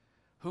Jesus,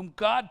 whom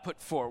God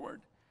put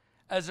forward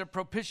as a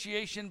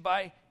propitiation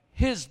by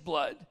his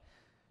blood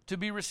to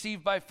be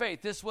received by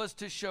faith. This was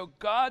to show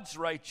God's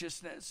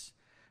righteousness,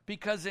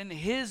 because in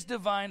his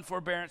divine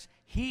forbearance,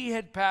 he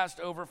had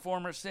passed over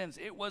former sins.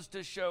 It was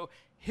to show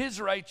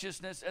his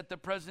righteousness at the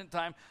present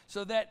time,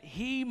 so that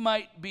he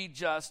might be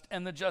just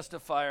and the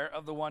justifier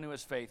of the one who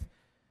has faith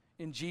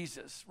in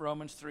Jesus.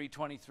 Romans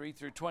 3:23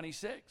 through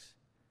 26.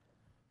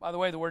 By the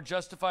way, the word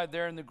justified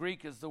there in the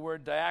Greek is the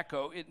word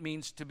diako. It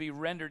means to be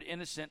rendered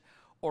innocent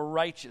or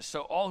righteous.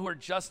 So all who are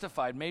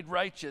justified, made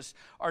righteous,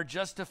 are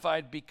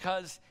justified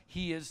because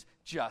he is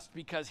just,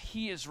 because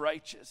he is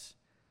righteous.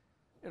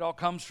 It all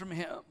comes from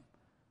him.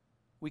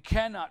 We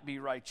cannot be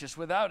righteous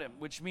without him,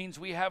 which means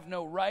we have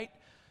no right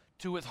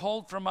to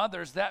withhold from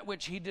others that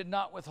which he did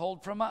not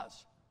withhold from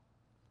us.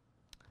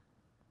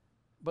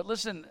 But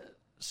listen,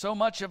 so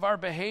much of our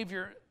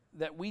behavior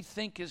that we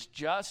think is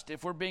just,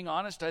 if we're being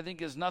honest, I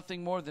think is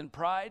nothing more than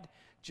pride,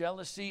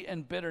 jealousy,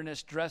 and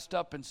bitterness dressed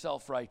up in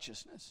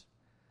self-righteousness.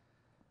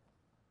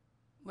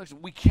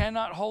 Listen, we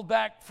cannot hold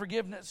back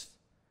forgiveness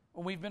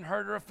when we've been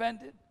hurt or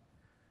offended.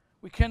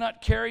 We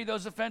cannot carry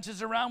those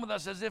offenses around with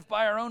us as if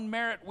by our own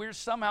merit we're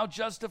somehow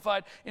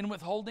justified in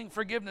withholding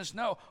forgiveness.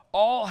 No,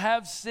 all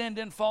have sinned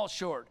and fall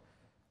short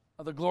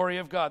of the glory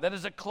of God. That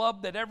is a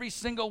club that every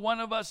single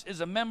one of us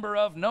is a member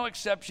of. No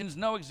exceptions,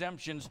 no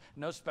exemptions,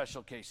 no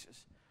special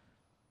cases.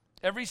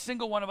 Every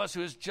single one of us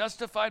who is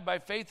justified by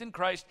faith in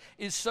Christ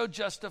is so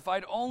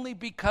justified only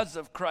because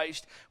of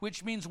Christ,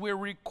 which means we're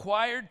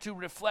required to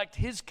reflect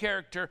his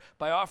character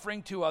by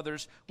offering to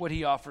others what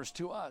he offers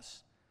to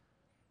us.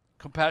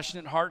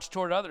 Compassionate hearts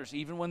toward others,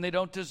 even when they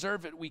don't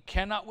deserve it. We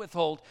cannot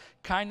withhold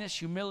kindness,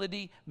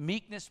 humility,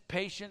 meekness,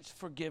 patience,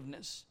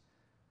 forgiveness.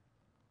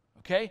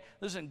 Okay?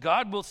 Listen,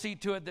 God will see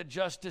to it that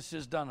justice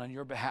is done on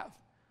your behalf.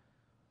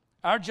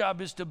 Our job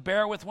is to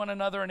bear with one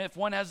another, and if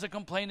one has a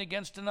complaint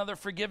against another,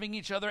 forgiving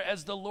each other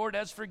as the Lord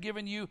has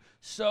forgiven you,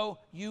 so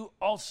you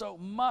also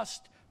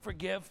must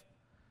forgive.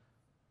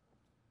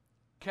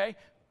 Okay?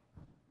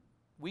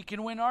 We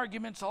can win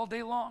arguments all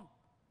day long.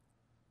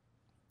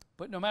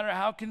 But no matter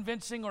how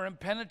convincing or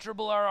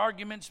impenetrable our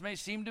arguments may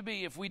seem to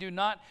be, if we do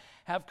not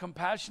have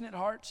compassionate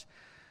hearts,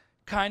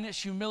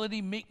 kindness,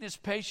 humility, meekness,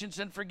 patience,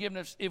 and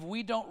forgiveness, if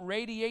we don't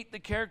radiate the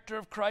character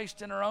of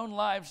Christ in our own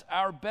lives,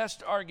 our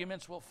best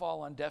arguments will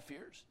fall on deaf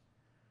ears.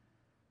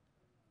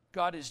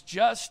 God is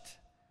just,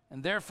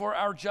 and therefore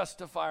our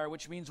justifier,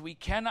 which means we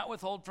cannot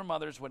withhold from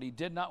others what he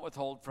did not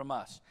withhold from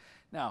us.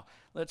 Now,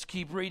 let's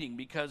keep reading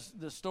because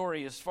the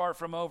story is far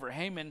from over.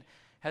 Haman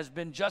has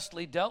been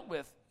justly dealt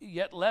with,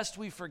 yet lest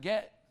we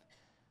forget,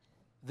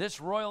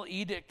 this royal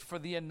edict for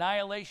the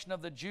annihilation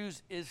of the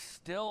Jews is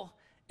still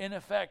in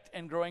effect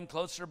and growing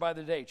closer by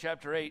the day.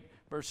 Chapter 8,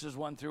 verses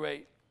 1 through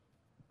 8.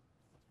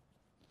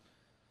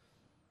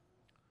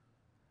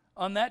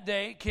 On that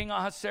day, King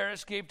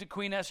Ahasuerus gave to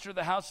Queen Esther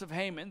the house of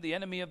Haman, the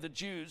enemy of the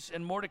Jews,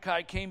 and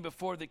Mordecai came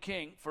before the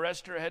king, for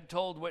Esther had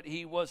told what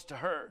he was to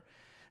her.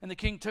 And the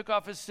king took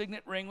off his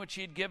signet ring, which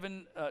he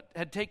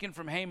had taken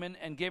from Haman,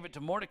 and gave it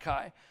to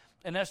Mordecai.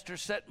 And Esther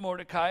set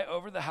Mordecai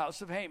over the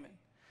house of Haman.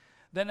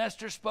 Then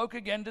Esther spoke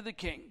again to the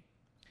king.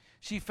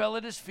 She fell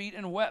at his feet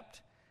and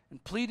wept,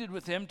 and pleaded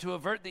with him to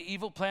avert the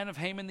evil plan of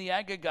Haman the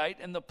Agagite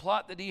and the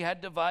plot that he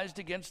had devised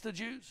against the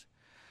Jews.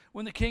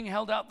 When the king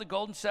held out the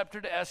golden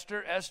scepter to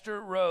Esther,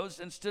 Esther rose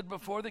and stood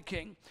before the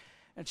king.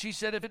 And she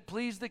said, if it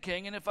please the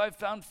king, and if I've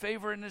found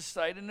favor in his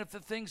sight, and if the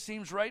thing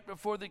seems right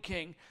before the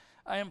king,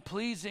 I am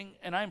pleasing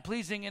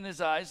in his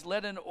eyes,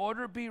 let an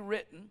order be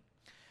written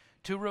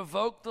to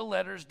revoke the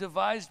letters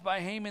devised by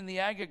Haman the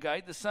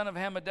Agagite, the son of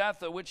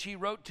Hammedatha, which he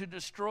wrote to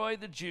destroy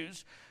the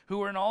Jews who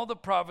were in all the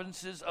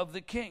provinces of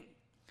the king.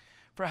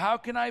 For how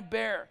can I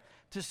bear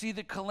to see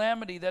the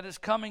calamity that is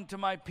coming to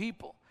my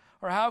people?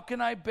 Or how can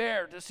I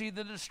bear to see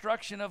the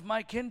destruction of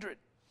my kindred?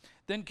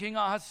 Then King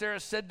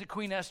Ahasuerus said to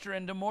Queen Esther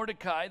and to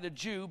Mordecai the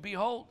Jew,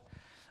 behold,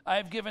 I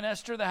have given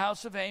Esther the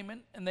house of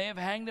Haman, and they have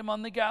hanged him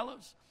on the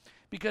gallows,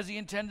 because he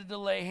intended to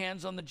lay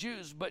hands on the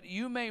Jews. But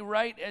you may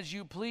write as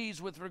you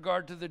please with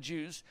regard to the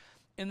Jews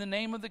in the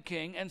name of the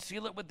king, and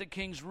seal it with the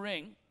king's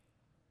ring.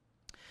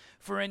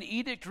 For an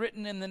edict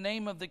written in the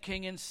name of the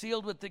king and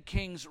sealed with the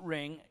king's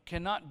ring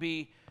cannot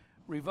be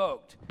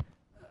revoked.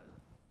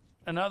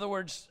 In other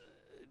words,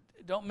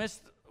 don't miss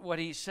what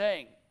he's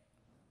saying.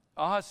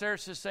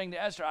 Ahasuerus is saying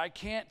to Esther, I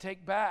can't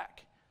take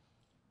back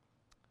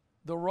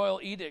the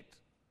royal edict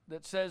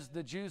that says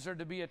the Jews are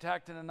to be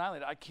attacked and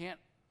annihilated.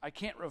 I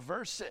can't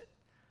reverse it.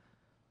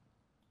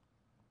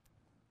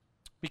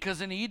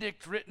 Because an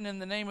edict written in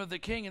the name of the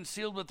king and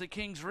sealed with the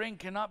king's ring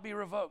cannot be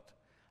revoked.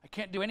 I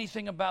can't do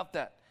anything about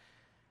that.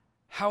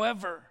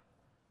 However,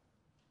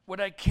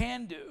 what I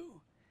can do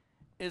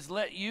is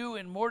let you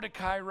and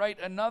Mordecai write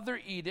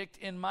another edict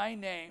in my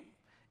name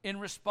in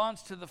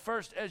response to the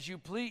first, as you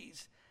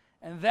please.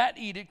 And that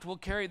edict will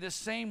carry the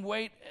same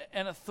weight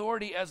and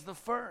authority as the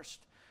first.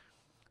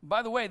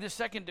 By the way, this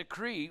second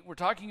decree we're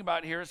talking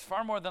about here is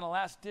far more than a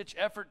last-ditch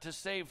effort to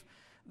save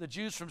the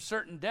Jews from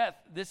certain death.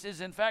 This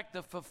is, in fact,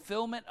 the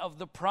fulfillment of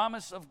the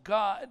promise of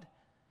God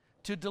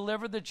to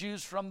deliver the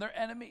Jews from their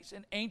enemies,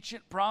 an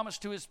ancient promise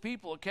to his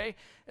people, okay?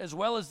 As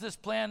well as this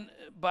plan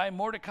by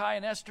Mordecai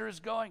and Esther is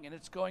going, and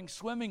it's going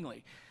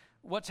swimmingly.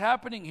 What's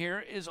happening here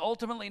is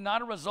ultimately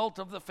not a result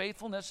of the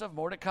faithfulness of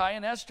Mordecai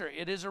and Esther.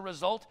 It is a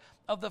result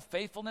of the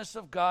faithfulness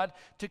of God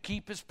to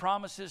keep his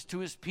promises to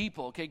his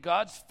people, okay?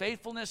 God's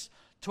faithfulness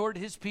toward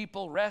his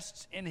people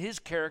rests in his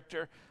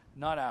character,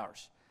 not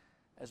ours.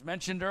 As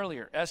mentioned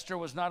earlier, Esther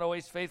was not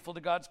always faithful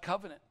to God's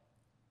covenant,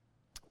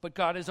 but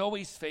God is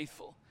always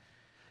faithful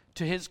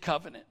to his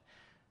covenant.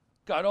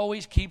 God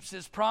always keeps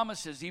his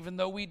promises, even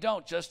though we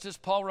don't. Just as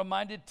Paul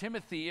reminded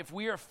Timothy, if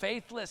we are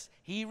faithless,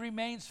 he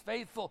remains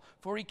faithful,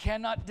 for he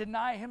cannot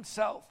deny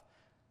himself.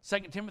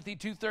 2 Timothy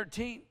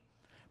 2:13.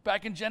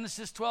 Back in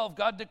Genesis 12,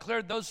 God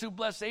declared those who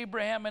bless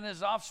Abraham and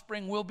his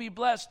offspring will be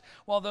blessed,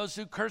 while those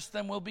who curse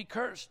them will be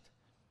cursed.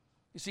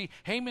 You see,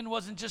 Haman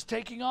wasn't just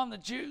taking on the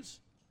Jews.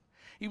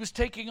 He was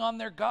taking on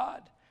their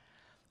God.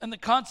 And the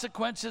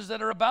consequences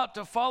that are about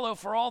to follow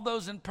for all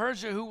those in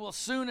Persia who will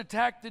soon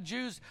attack the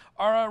Jews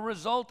are a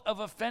result of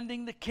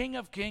offending the King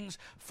of Kings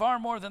far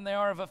more than they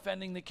are of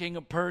offending the king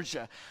of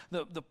Persia.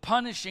 The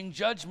punishing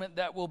judgment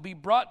that will be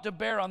brought to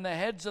bear on the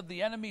heads of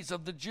the enemies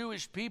of the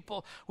Jewish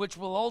people, which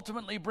will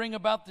ultimately bring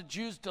about the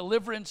Jews'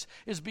 deliverance,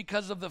 is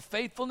because of the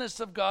faithfulness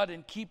of God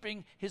in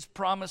keeping his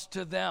promise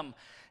to them.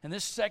 And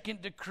this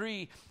second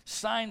decree,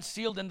 signed,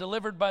 sealed, and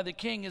delivered by the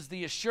king, is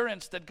the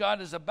assurance that God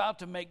is about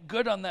to make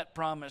good on that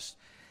promise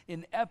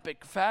in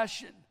epic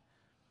fashion.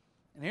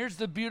 And here's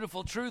the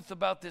beautiful truth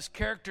about this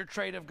character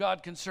trait of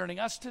God concerning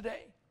us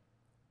today.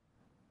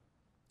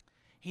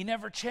 He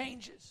never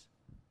changes.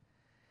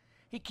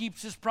 He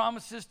keeps his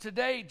promises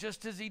today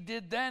just as he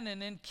did then,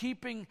 and in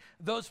keeping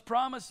those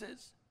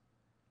promises,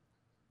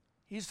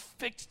 he's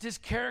fixed his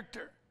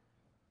character.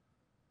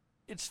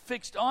 It's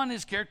fixed on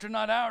his character,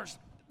 not ours,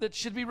 that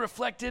should be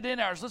reflected in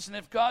ours. Listen,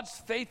 if God's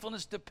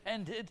faithfulness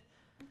depended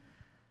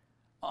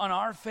on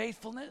our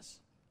faithfulness,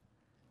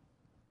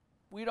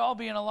 we'd all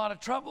be in a lot of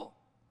trouble.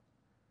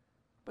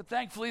 But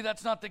thankfully,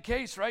 that's not the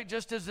case, right?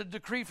 Just as a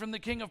decree from the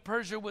king of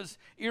Persia was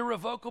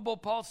irrevocable,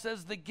 Paul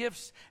says the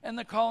gifts and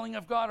the calling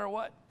of God are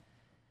what?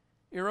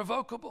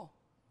 Irrevocable.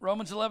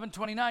 Romans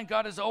 11:29,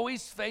 God is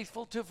always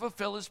faithful to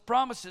fulfill his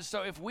promises.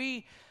 So if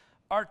we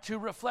are to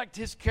reflect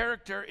his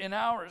character in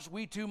ours,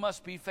 we too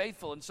must be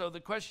faithful. And so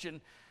the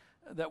question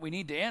that we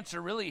need to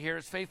answer really here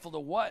is faithful to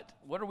what?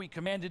 What are we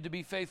commanded to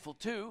be faithful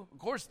to? Of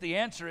course, the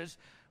answer is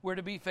we're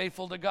to be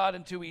faithful to God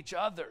and to each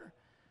other,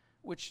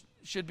 which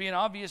should be an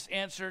obvious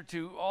answer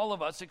to all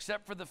of us,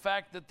 except for the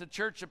fact that the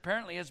church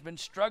apparently has been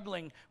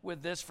struggling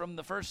with this from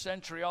the first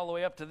century all the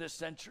way up to this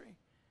century.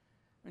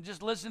 And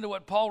just listen to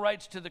what Paul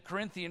writes to the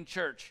Corinthian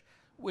church,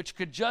 which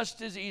could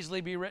just as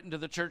easily be written to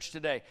the church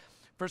today.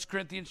 1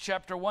 Corinthians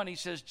chapter 1, he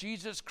says,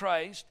 Jesus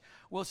Christ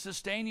will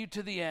sustain you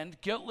to the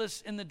end,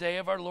 guiltless in the day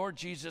of our Lord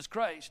Jesus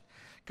Christ.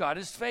 God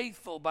is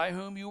faithful, by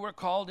whom you were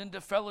called into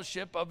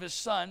fellowship of his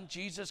Son,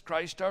 Jesus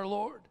Christ our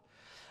Lord.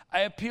 I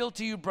appeal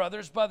to you,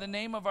 brothers, by the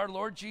name of our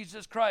Lord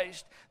Jesus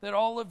Christ, that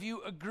all of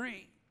you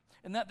agree,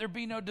 and that there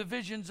be no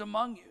divisions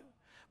among you,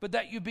 but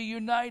that you be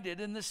united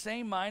in the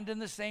same mind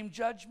and the same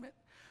judgment.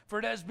 For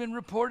it has been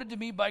reported to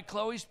me by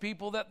Chloe's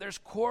people that there's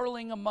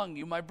quarreling among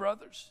you, my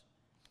brothers.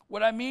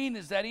 What I mean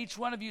is that each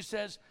one of you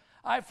says,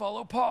 I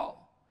follow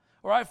Paul,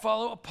 or I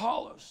follow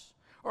Apollos,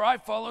 or I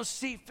follow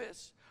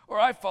Cephas, or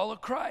I follow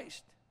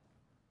Christ.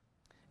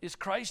 Is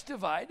Christ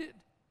divided?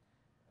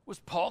 Was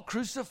Paul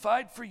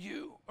crucified for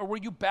you, or were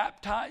you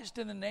baptized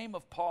in the name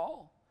of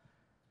Paul?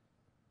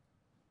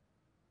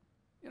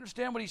 You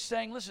understand what he's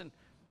saying? Listen,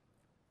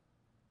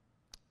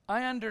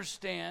 I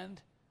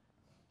understand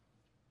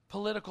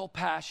political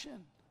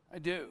passion. I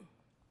do.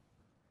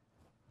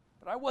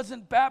 But I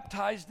wasn't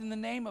baptized in the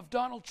name of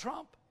Donald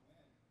Trump.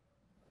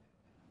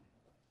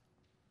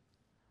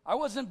 I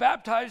wasn't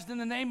baptized in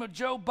the name of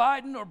Joe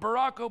Biden or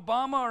Barack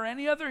Obama or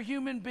any other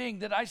human being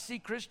that I see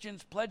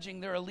Christians pledging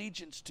their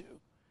allegiance to.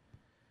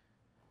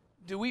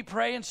 Do we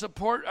pray and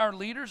support our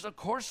leaders? Of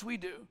course we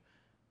do.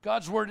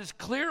 God's word is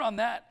clear on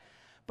that.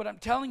 But I'm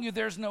telling you,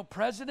 there's no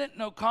president,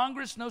 no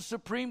Congress, no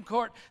Supreme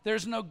Court.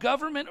 There's no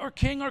government or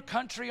king or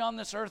country on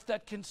this earth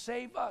that can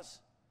save us.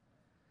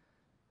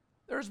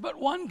 There's but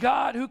one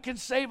God who can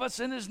save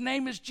us, and his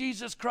name is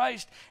Jesus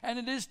Christ. And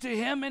it is to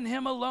him and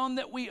him alone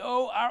that we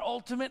owe our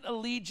ultimate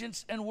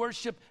allegiance and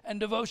worship and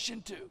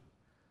devotion to.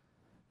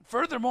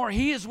 Furthermore,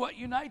 he is what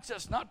unites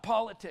us, not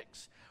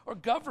politics or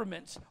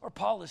governments or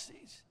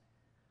policies.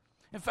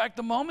 In fact,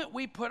 the moment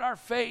we put our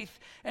faith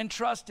and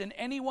trust in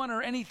anyone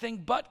or anything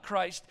but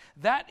Christ,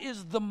 that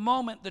is the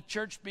moment the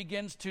church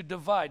begins to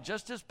divide,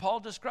 just as Paul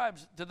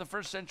describes to the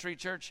first century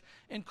church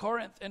in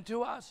Corinth and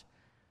to us.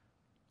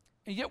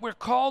 And yet we're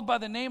called by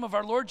the name of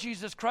our Lord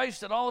Jesus Christ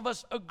that all of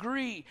us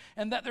agree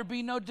and that there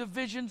be no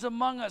divisions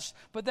among us,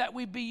 but that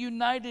we be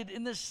united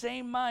in the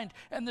same mind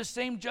and the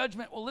same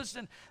judgment. Well,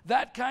 listen,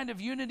 that kind of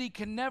unity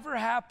can never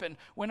happen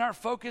when our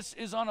focus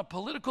is on a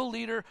political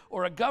leader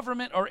or a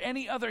government or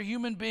any other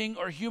human being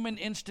or human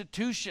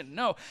institution.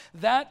 No,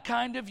 that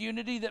kind of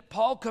unity that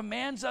Paul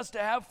commands us to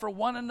have for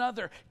one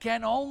another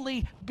can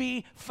only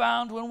be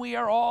found when we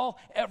are all,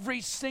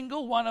 every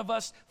single one of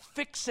us,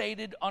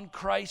 fixated on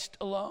Christ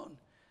alone.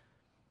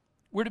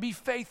 We're to be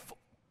faithful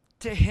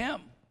to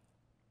him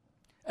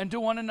and to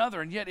one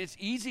another. And yet it's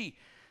easy,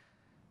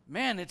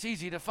 it's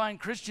easy to find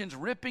Christians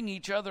ripping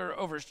each other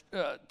over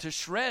to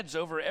shreds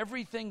over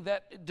everything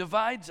that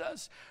divides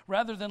us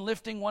rather than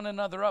lifting one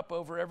another up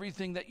over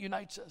everything that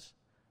unites us.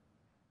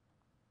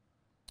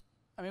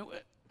 I mean,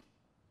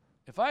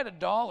 if I had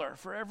 $1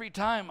 for every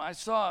time I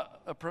saw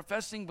a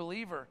professing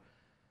believer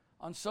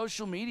on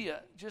social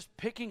media just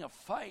picking a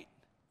fight,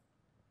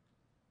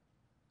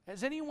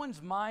 has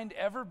anyone's mind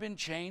ever been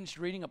changed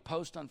reading a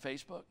post on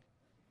Facebook?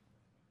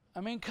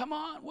 I mean, come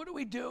on, what are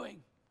we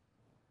doing?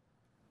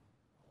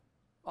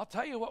 I'll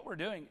tell you what we're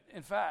doing.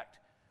 In fact,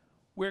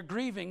 we're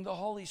grieving the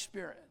Holy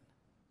Spirit.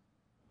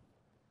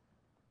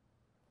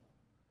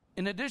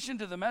 In addition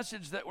to the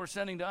message that we're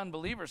sending to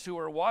unbelievers who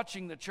are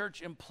watching the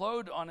church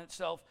implode on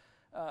itself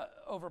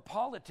over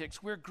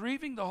politics, we're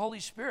grieving the Holy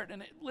Spirit.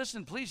 And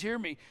listen, please hear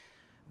me.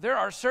 There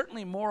are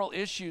certainly moral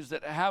issues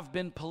that have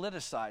been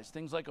politicized,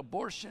 things like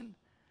abortion.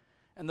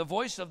 And the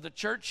voice of the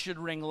church should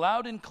ring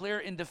loud and clear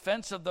in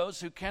defense of those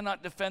who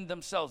cannot defend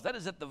themselves. That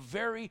is at the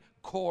very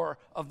core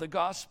of the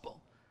gospel.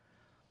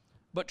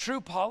 But true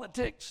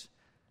politics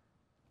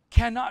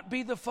cannot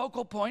be the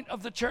focal point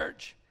of the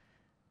church.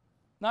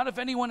 Not if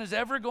anyone is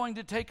ever going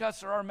to take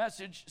us or our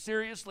message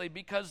seriously,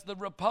 because the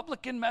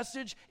Republican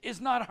message is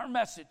not our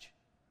message.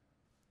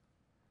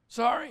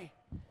 Sorry.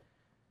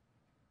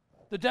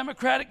 The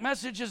Democratic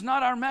message is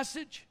not our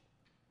message.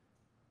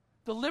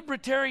 The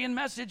libertarian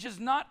message is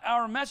not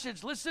our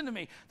message. Listen to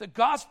me. The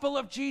gospel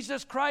of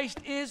Jesus Christ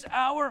is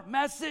our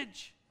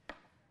message.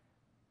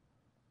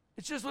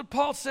 It's just what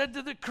Paul said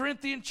to the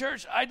Corinthian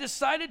church. I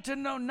decided to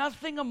know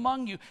nothing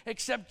among you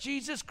except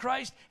Jesus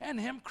Christ and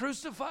him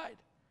crucified.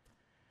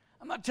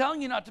 I'm not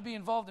telling you not to be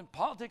involved in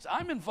politics.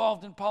 I'm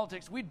involved in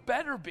politics. We'd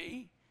better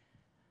be.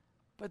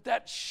 But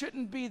that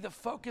shouldn't be the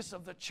focus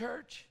of the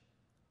church.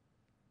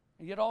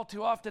 And yet all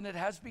too often it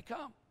has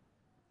become.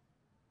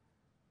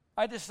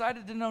 I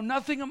decided to know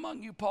nothing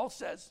among you, Paul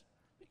says,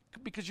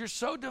 because you're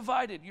so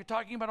divided. You're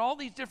talking about all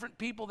these different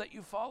people that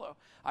you follow.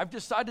 I've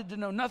decided to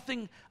know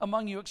nothing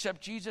among you except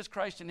Jesus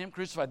Christ and him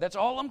crucified. That's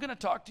all I'm going to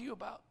talk to you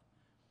about,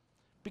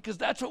 because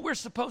that's what we're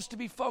supposed to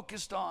be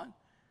focused on.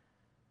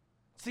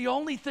 It's the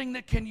only thing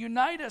that can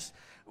unite us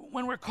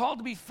when we're called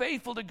to be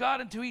faithful to God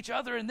and to each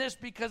other in this,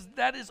 because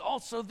that is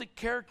also the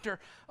character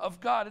of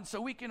God. And so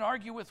we can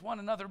argue with one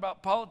another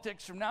about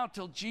politics from now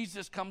till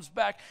Jesus comes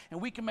back, and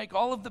we can make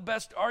all of the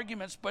best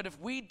arguments, but if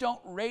we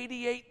don't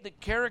radiate the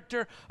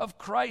character of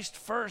Christ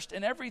first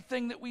in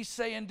everything that we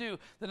say and do,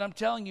 then I'm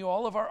telling you,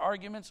 all of our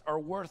arguments are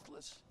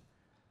worthless.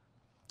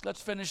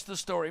 Let's finish the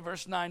story,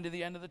 verse 9 to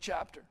the end of the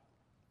chapter.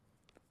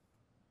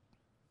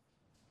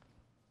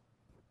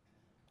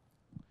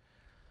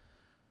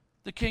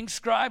 The king's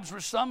scribes were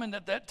summoned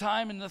at that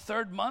time in the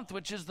 3rd month,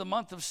 which is the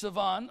month of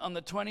Sivan, on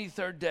the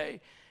 23rd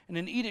day. And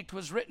an edict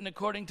was written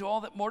according to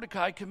all that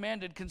Mordecai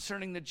commanded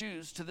concerning the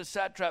Jews, to the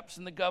satraps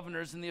and the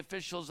governors and the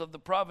officials of the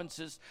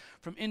provinces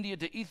from India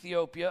to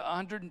Ethiopia,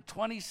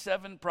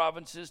 127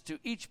 provinces, to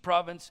each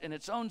province in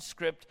its own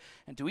script,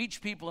 and to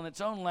each people in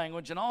its own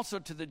language, and also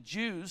to the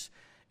Jews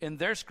in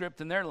their script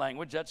and their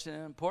language. That's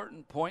an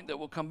important point that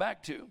we'll come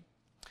back to.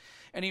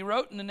 And he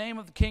wrote in the name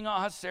of the king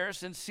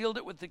Ahasuerus and sealed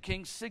it with the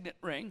king's signet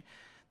ring.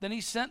 Then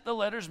he sent the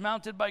letters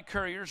mounted by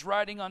couriers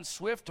riding on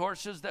swift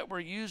horses that were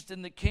used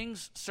in the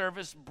king's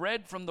service,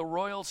 bred from the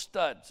royal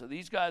stud. So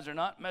these guys are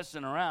not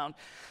messing around,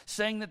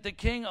 saying that the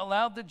king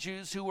allowed the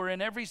Jews who were in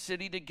every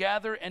city to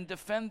gather and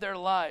defend their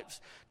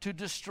lives, to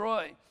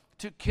destroy,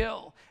 to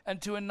kill, and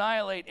to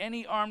annihilate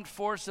any armed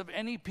force of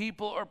any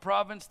people or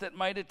province that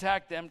might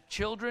attack them,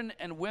 children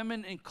and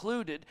women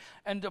included,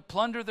 and to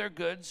plunder their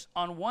goods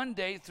on one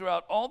day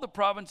throughout all the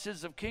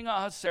provinces of King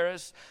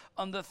Ahasuerus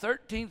on the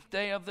 13th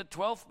day of the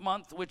 12th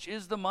month, which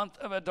is the month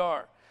of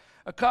Adar.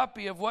 A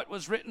copy of what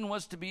was written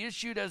was to be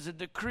issued as a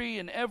decree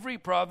in every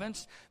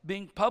province,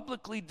 being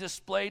publicly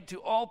displayed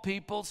to all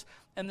peoples,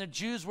 and the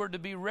Jews were to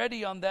be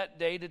ready on that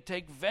day to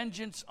take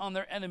vengeance on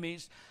their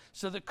enemies.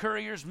 So the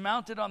couriers,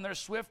 mounted on their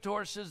swift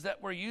horses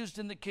that were used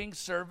in the king's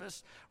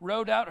service,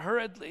 rode out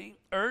hurriedly,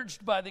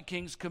 urged by the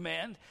king's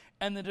command,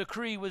 and the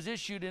decree was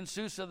issued in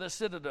Susa the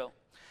citadel.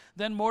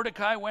 Then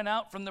Mordecai went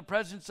out from the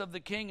presence of the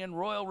king in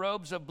royal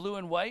robes of blue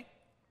and white,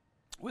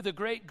 with a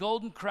great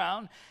golden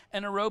crown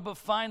and a robe of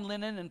fine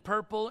linen and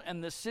purple,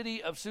 and the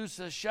city of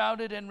Susa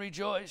shouted and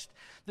rejoiced.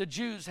 The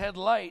Jews had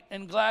light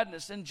and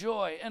gladness and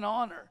joy and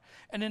honor.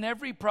 And in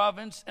every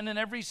province and in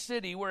every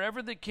city,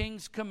 wherever the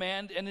king's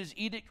command and his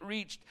edict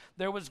reached,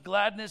 there was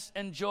gladness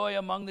and joy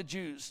among the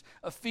Jews,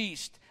 a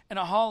feast and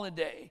a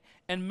holiday.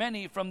 And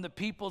many from the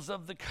peoples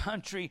of the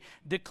country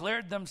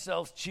declared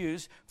themselves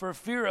Jews, for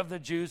fear of the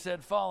Jews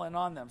had fallen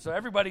on them. So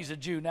everybody's a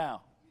Jew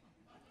now.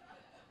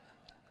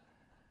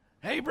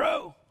 Hey,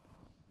 bro,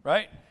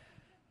 right?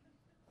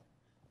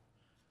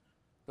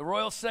 The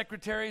royal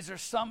secretaries are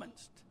summoned,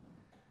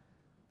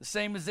 the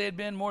same as they had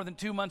been more than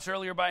 2 months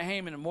earlier by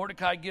Haman. And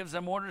Mordecai gives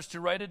them orders to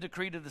write a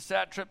decree to the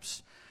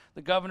satraps,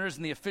 the governors,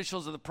 and the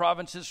officials of the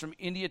provinces from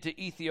India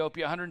to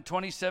Ethiopia,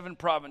 127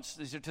 provinces.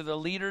 These are to the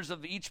leaders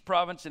of each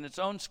province in its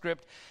own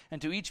script,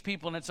 and to each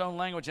people in its own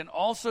language, and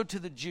also to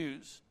the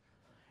Jews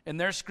in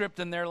their script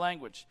and their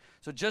language.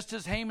 So just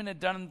as Haman had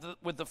done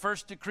with the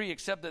first decree,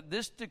 except that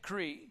this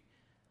decree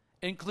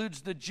includes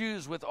the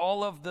Jews with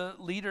all of the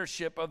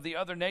leadership of the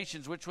other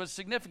nations, which was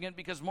significant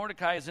because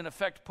Mordecai is in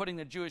effect putting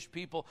the Jewish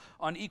people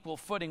on equal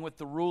footing with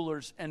the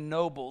rulers and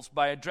nobles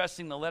by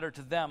addressing the letter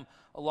to them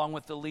along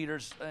with the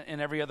leaders in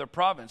every other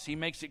province. He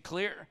makes it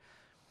clear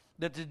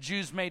that the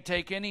Jews may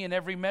take any and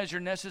every measure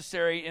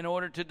necessary in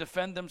order to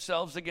defend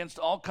themselves against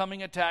all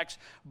coming attacks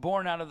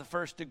born out of the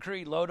first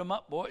decree. Load them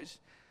up, boys.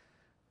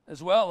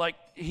 As well, like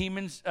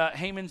Haman's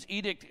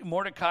edict,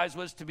 Mordecai's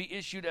was to be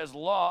issued as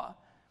law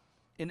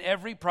in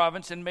every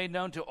province and made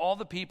known to all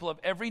the people of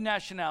every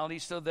nationality,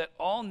 so that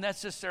all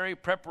necessary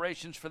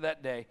preparations for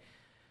that day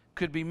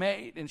could be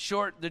made. In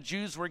short, the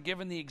Jews were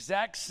given the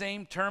exact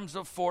same terms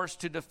of force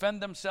to defend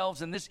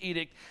themselves in this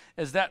edict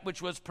as that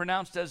which was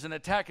pronounced as an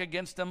attack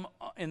against them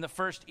in the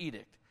first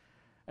edict.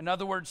 In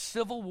other words,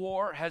 civil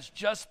war has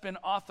just been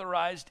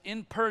authorized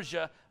in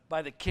Persia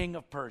by the king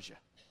of Persia.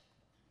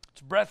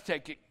 It's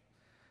breathtaking.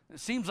 It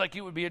seems like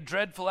it would be a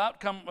dreadful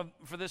outcome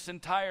for this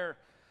entire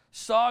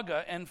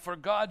saga, and for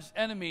God's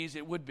enemies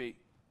it would be,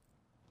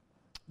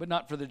 but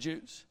not for the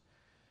Jews.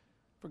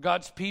 For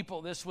God's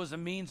people, this was a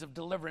means of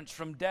deliverance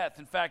from death.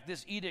 In fact,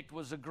 this edict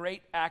was a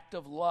great act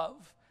of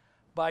love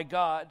by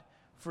God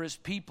for his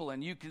people,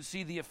 and you can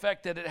see the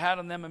effect that it had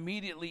on them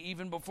immediately,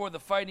 even before the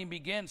fighting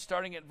began.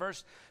 Starting at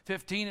verse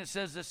 15, it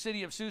says, the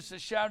city of Susa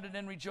shouted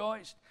and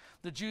rejoiced.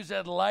 The Jews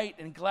had light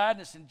and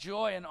gladness and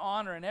joy and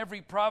honor in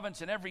every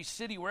province and every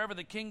city. Wherever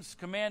the king's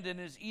command and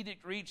his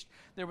edict reached,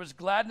 there was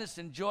gladness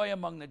and joy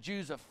among the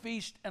Jews, a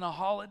feast and a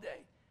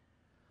holiday.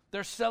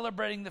 They're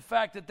celebrating the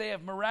fact that they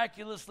have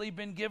miraculously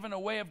been given a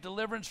way of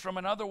deliverance from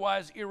an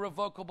otherwise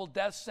irrevocable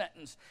death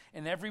sentence.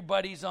 And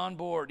everybody's on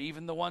board,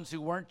 even the ones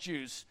who weren't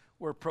Jews,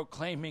 were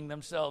proclaiming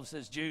themselves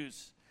as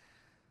Jews.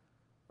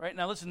 Right?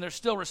 Now listen, there's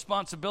still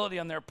responsibility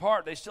on their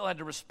part. They still had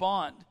to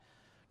respond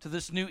to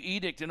this new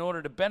edict in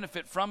order to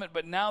benefit from it,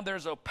 but now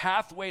there's a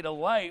pathway to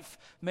life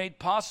made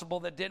possible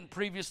that didn't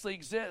previously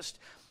exist,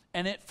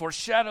 and it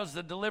foreshadows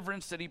the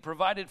deliverance that he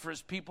provided for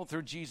his people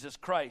through Jesus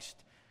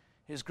Christ,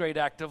 his great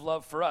act of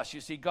love for us.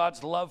 You see,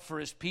 God's love for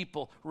his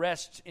people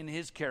rests in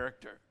his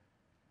character,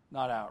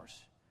 not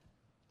ours.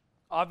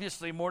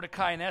 Obviously,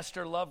 Mordecai and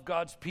Esther loved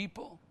God's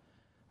people.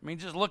 I mean,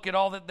 just look at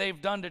all that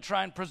they've done to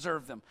try and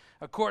preserve them.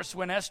 Of course,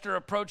 when Esther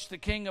approached the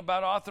king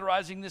about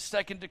authorizing this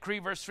second decree,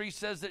 verse 3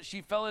 says that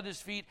she fell at his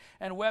feet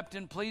and wept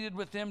and pleaded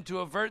with him to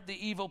avert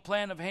the evil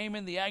plan of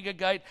Haman the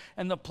Agagite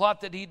and the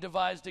plot that he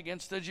devised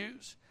against the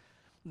Jews.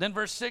 Then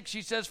verse 6,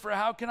 she says, "For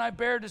how can I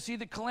bear to see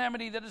the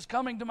calamity that is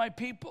coming to my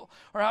people?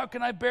 Or how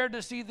can I bear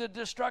to see the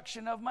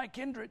destruction of my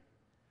kindred?"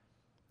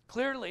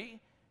 Clearly,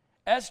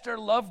 Esther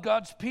loved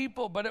God's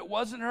people, but it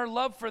wasn't her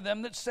love for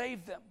them that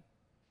saved them.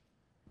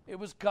 It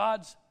was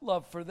God's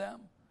love for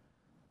them.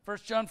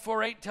 1 John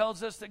 4:8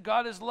 tells us that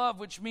God is love,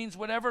 which means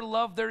whatever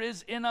love there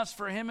is in us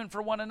for him and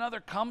for one another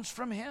comes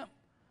from him.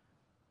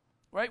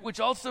 Right? Which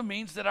also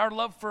means that our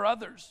love for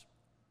others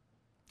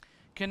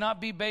cannot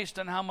be based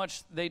on how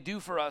much they do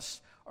for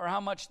us or how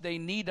much they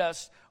need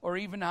us or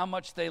even how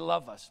much they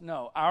love us.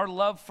 No, our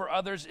love for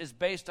others is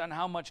based on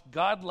how much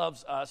God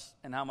loves us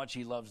and how much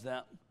he loves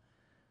them.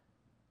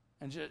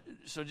 And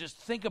so just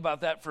think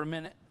about that for a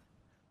minute.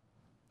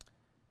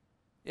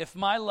 If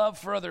my love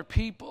for other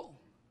people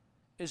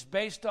is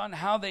based on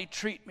how they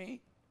treat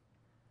me,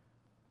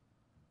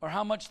 or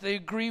how much they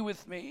agree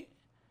with me,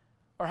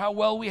 or how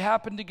well we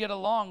happen to get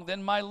along,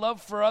 then my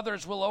love for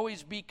others will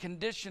always be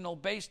conditional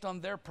based on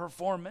their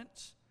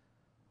performance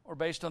or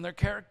based on their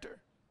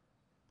character.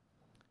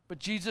 But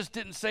Jesus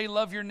didn't say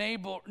love your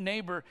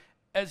neighbor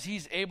as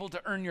he's able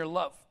to earn your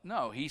love.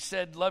 No, he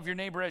said love your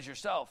neighbor as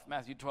yourself,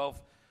 Matthew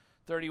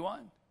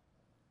 12:31.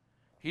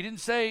 He didn't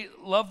say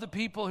love the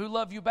people who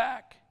love you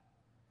back.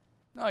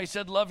 No, he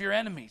said love your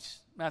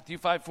enemies, Matthew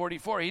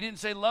 5:44. He didn't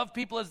say love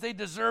people as they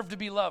deserve to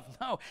be loved.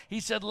 No, he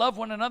said love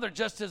one another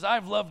just as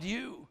I've loved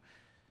you.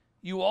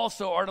 You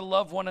also are to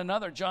love one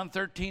another, John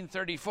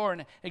 13:34.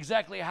 And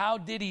exactly how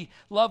did he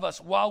love us?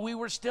 While we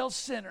were still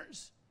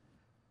sinners,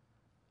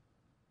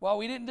 while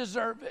we didn't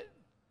deserve it,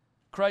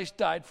 Christ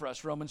died for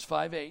us, Romans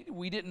 5:8.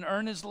 We didn't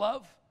earn his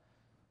love,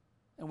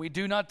 and we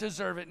do not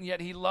deserve it, and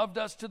yet he loved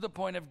us to the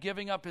point of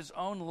giving up his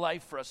own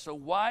life for us. So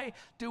why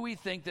do we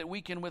think that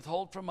we can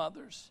withhold from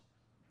others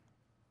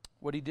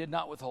what he did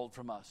not withhold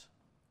from us?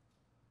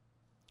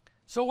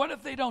 So what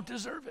if they don't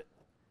deserve it?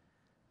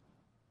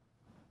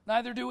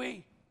 Neither do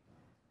we.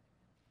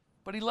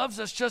 But he loves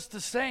us just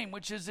the same,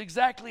 which is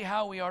exactly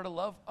how we are to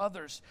love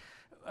others.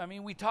 I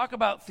mean, we talk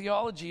about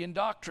theology and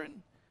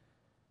doctrine,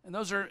 and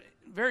those are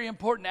very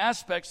important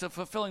aspects of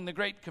fulfilling the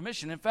Great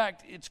Commission. In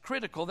fact, it's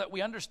critical that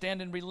we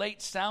understand and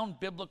relate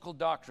sound biblical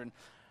doctrine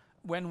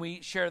when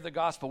we share the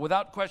gospel.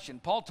 Without question,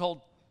 Paul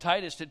told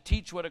Titus to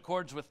teach what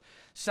accords with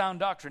sound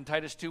doctrine,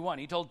 Titus 2:1.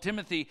 He told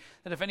Timothy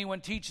that if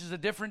anyone teaches a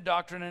different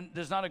doctrine and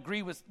does not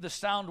agree with the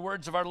sound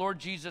words of our Lord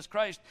Jesus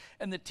Christ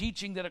and the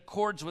teaching that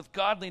accords with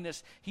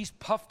godliness, he's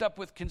puffed up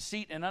with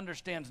conceit and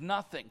understands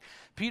nothing.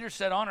 Peter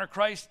said, honor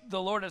Christ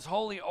the Lord as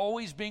holy,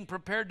 always being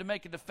prepared to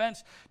make a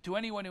defense to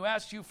anyone who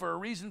asks you for a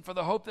reason for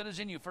the hope that is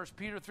in you, 1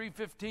 Peter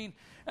 3:15.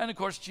 And of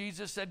course,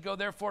 Jesus said, go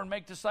therefore and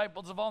make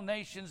disciples of all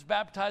nations,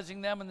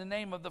 baptizing them in the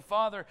name of the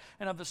Father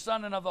and of the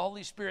Son and of the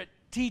Holy Spirit,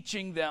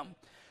 teaching them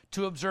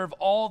to observe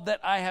all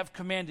that I have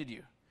commanded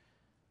you.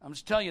 I'm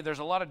just telling you, there's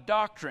a lot of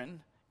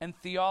doctrine and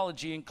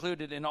theology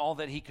included in all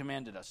that he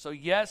commanded us. So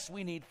yes,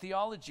 we need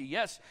theology.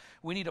 Yes,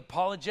 we need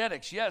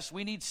apologetics. Yes,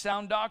 we need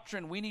sound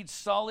doctrine. We need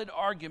solid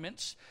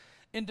arguments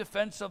in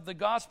defense of the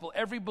gospel.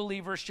 Every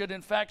believer should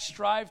in fact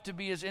strive to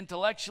be as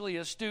intellectually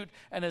astute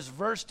and as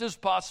versed as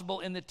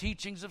possible in the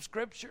teachings of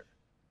Scripture.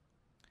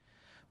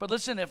 But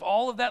listen, if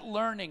all of that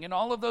learning and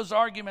all of those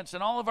arguments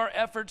and all of our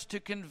efforts to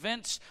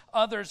convince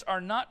others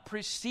are not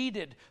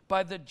preceded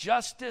by the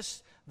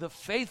justice, the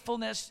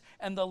faithfulness,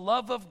 and the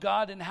love of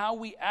God in how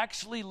we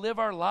actually live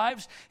our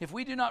lives, if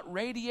we do not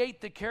radiate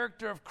the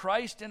character of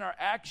Christ in our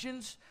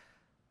actions,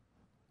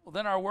 well,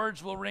 then our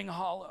words will ring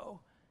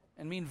hollow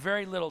and mean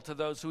very little to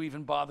those who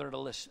even bother to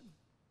listen.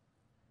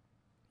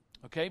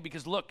 Okay?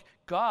 Because look,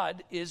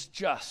 God is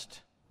just.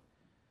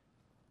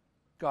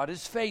 God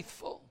is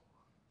faithful.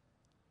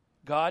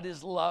 God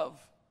is love.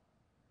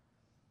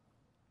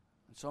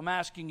 And so I'm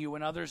asking you,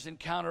 when others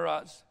encounter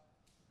us,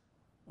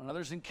 when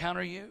others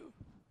encounter you,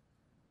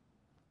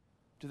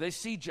 do they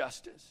see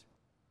justice?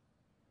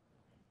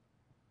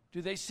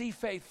 Do they see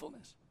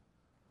faithfulness?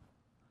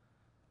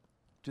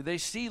 Do they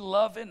see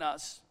love in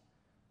us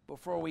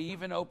before we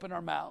even open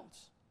our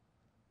mouths?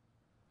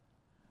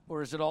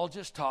 Or is it all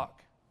just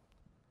talk?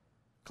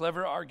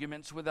 Clever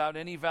arguments without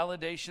any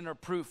validation or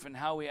proof in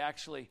how we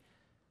actually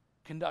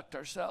conduct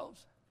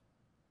ourselves?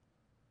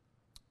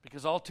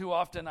 Because all too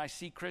often I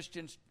see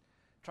Christians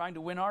trying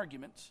to win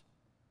arguments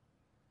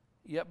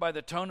Yet by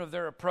the tone of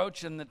their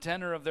approach and the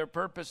tenor of their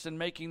purpose in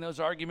making those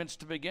arguments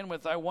to begin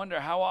with, I wonder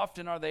how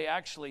often are they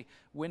actually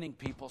winning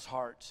people's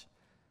hearts.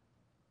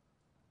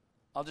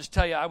 I'll just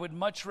tell you, I would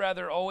much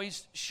rather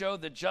always show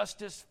the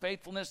justice,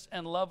 faithfulness,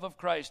 and love of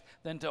Christ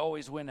than to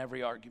always win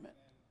every argument.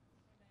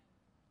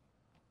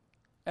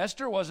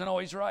 Esther wasn't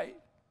always right.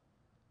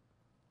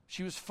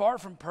 She was far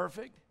from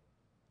perfect,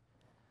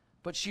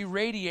 but she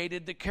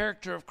radiated the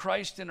character of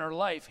Christ in her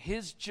life.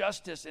 His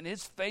justice and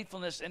his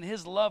faithfulness and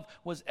his love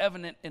was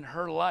evident in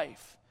her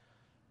life.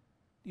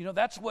 You know,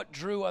 that's what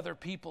drew other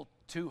people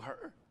to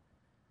her.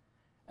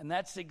 And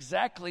that's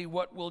exactly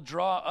what will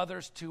draw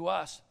others to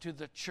us, to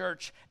the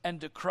church, and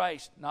to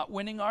Christ. Not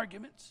winning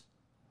arguments,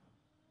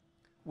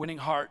 winning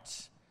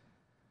hearts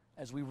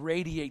as we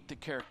radiate the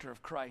character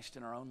of Christ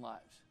in our own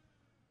lives.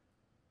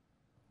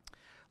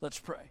 Let's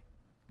pray.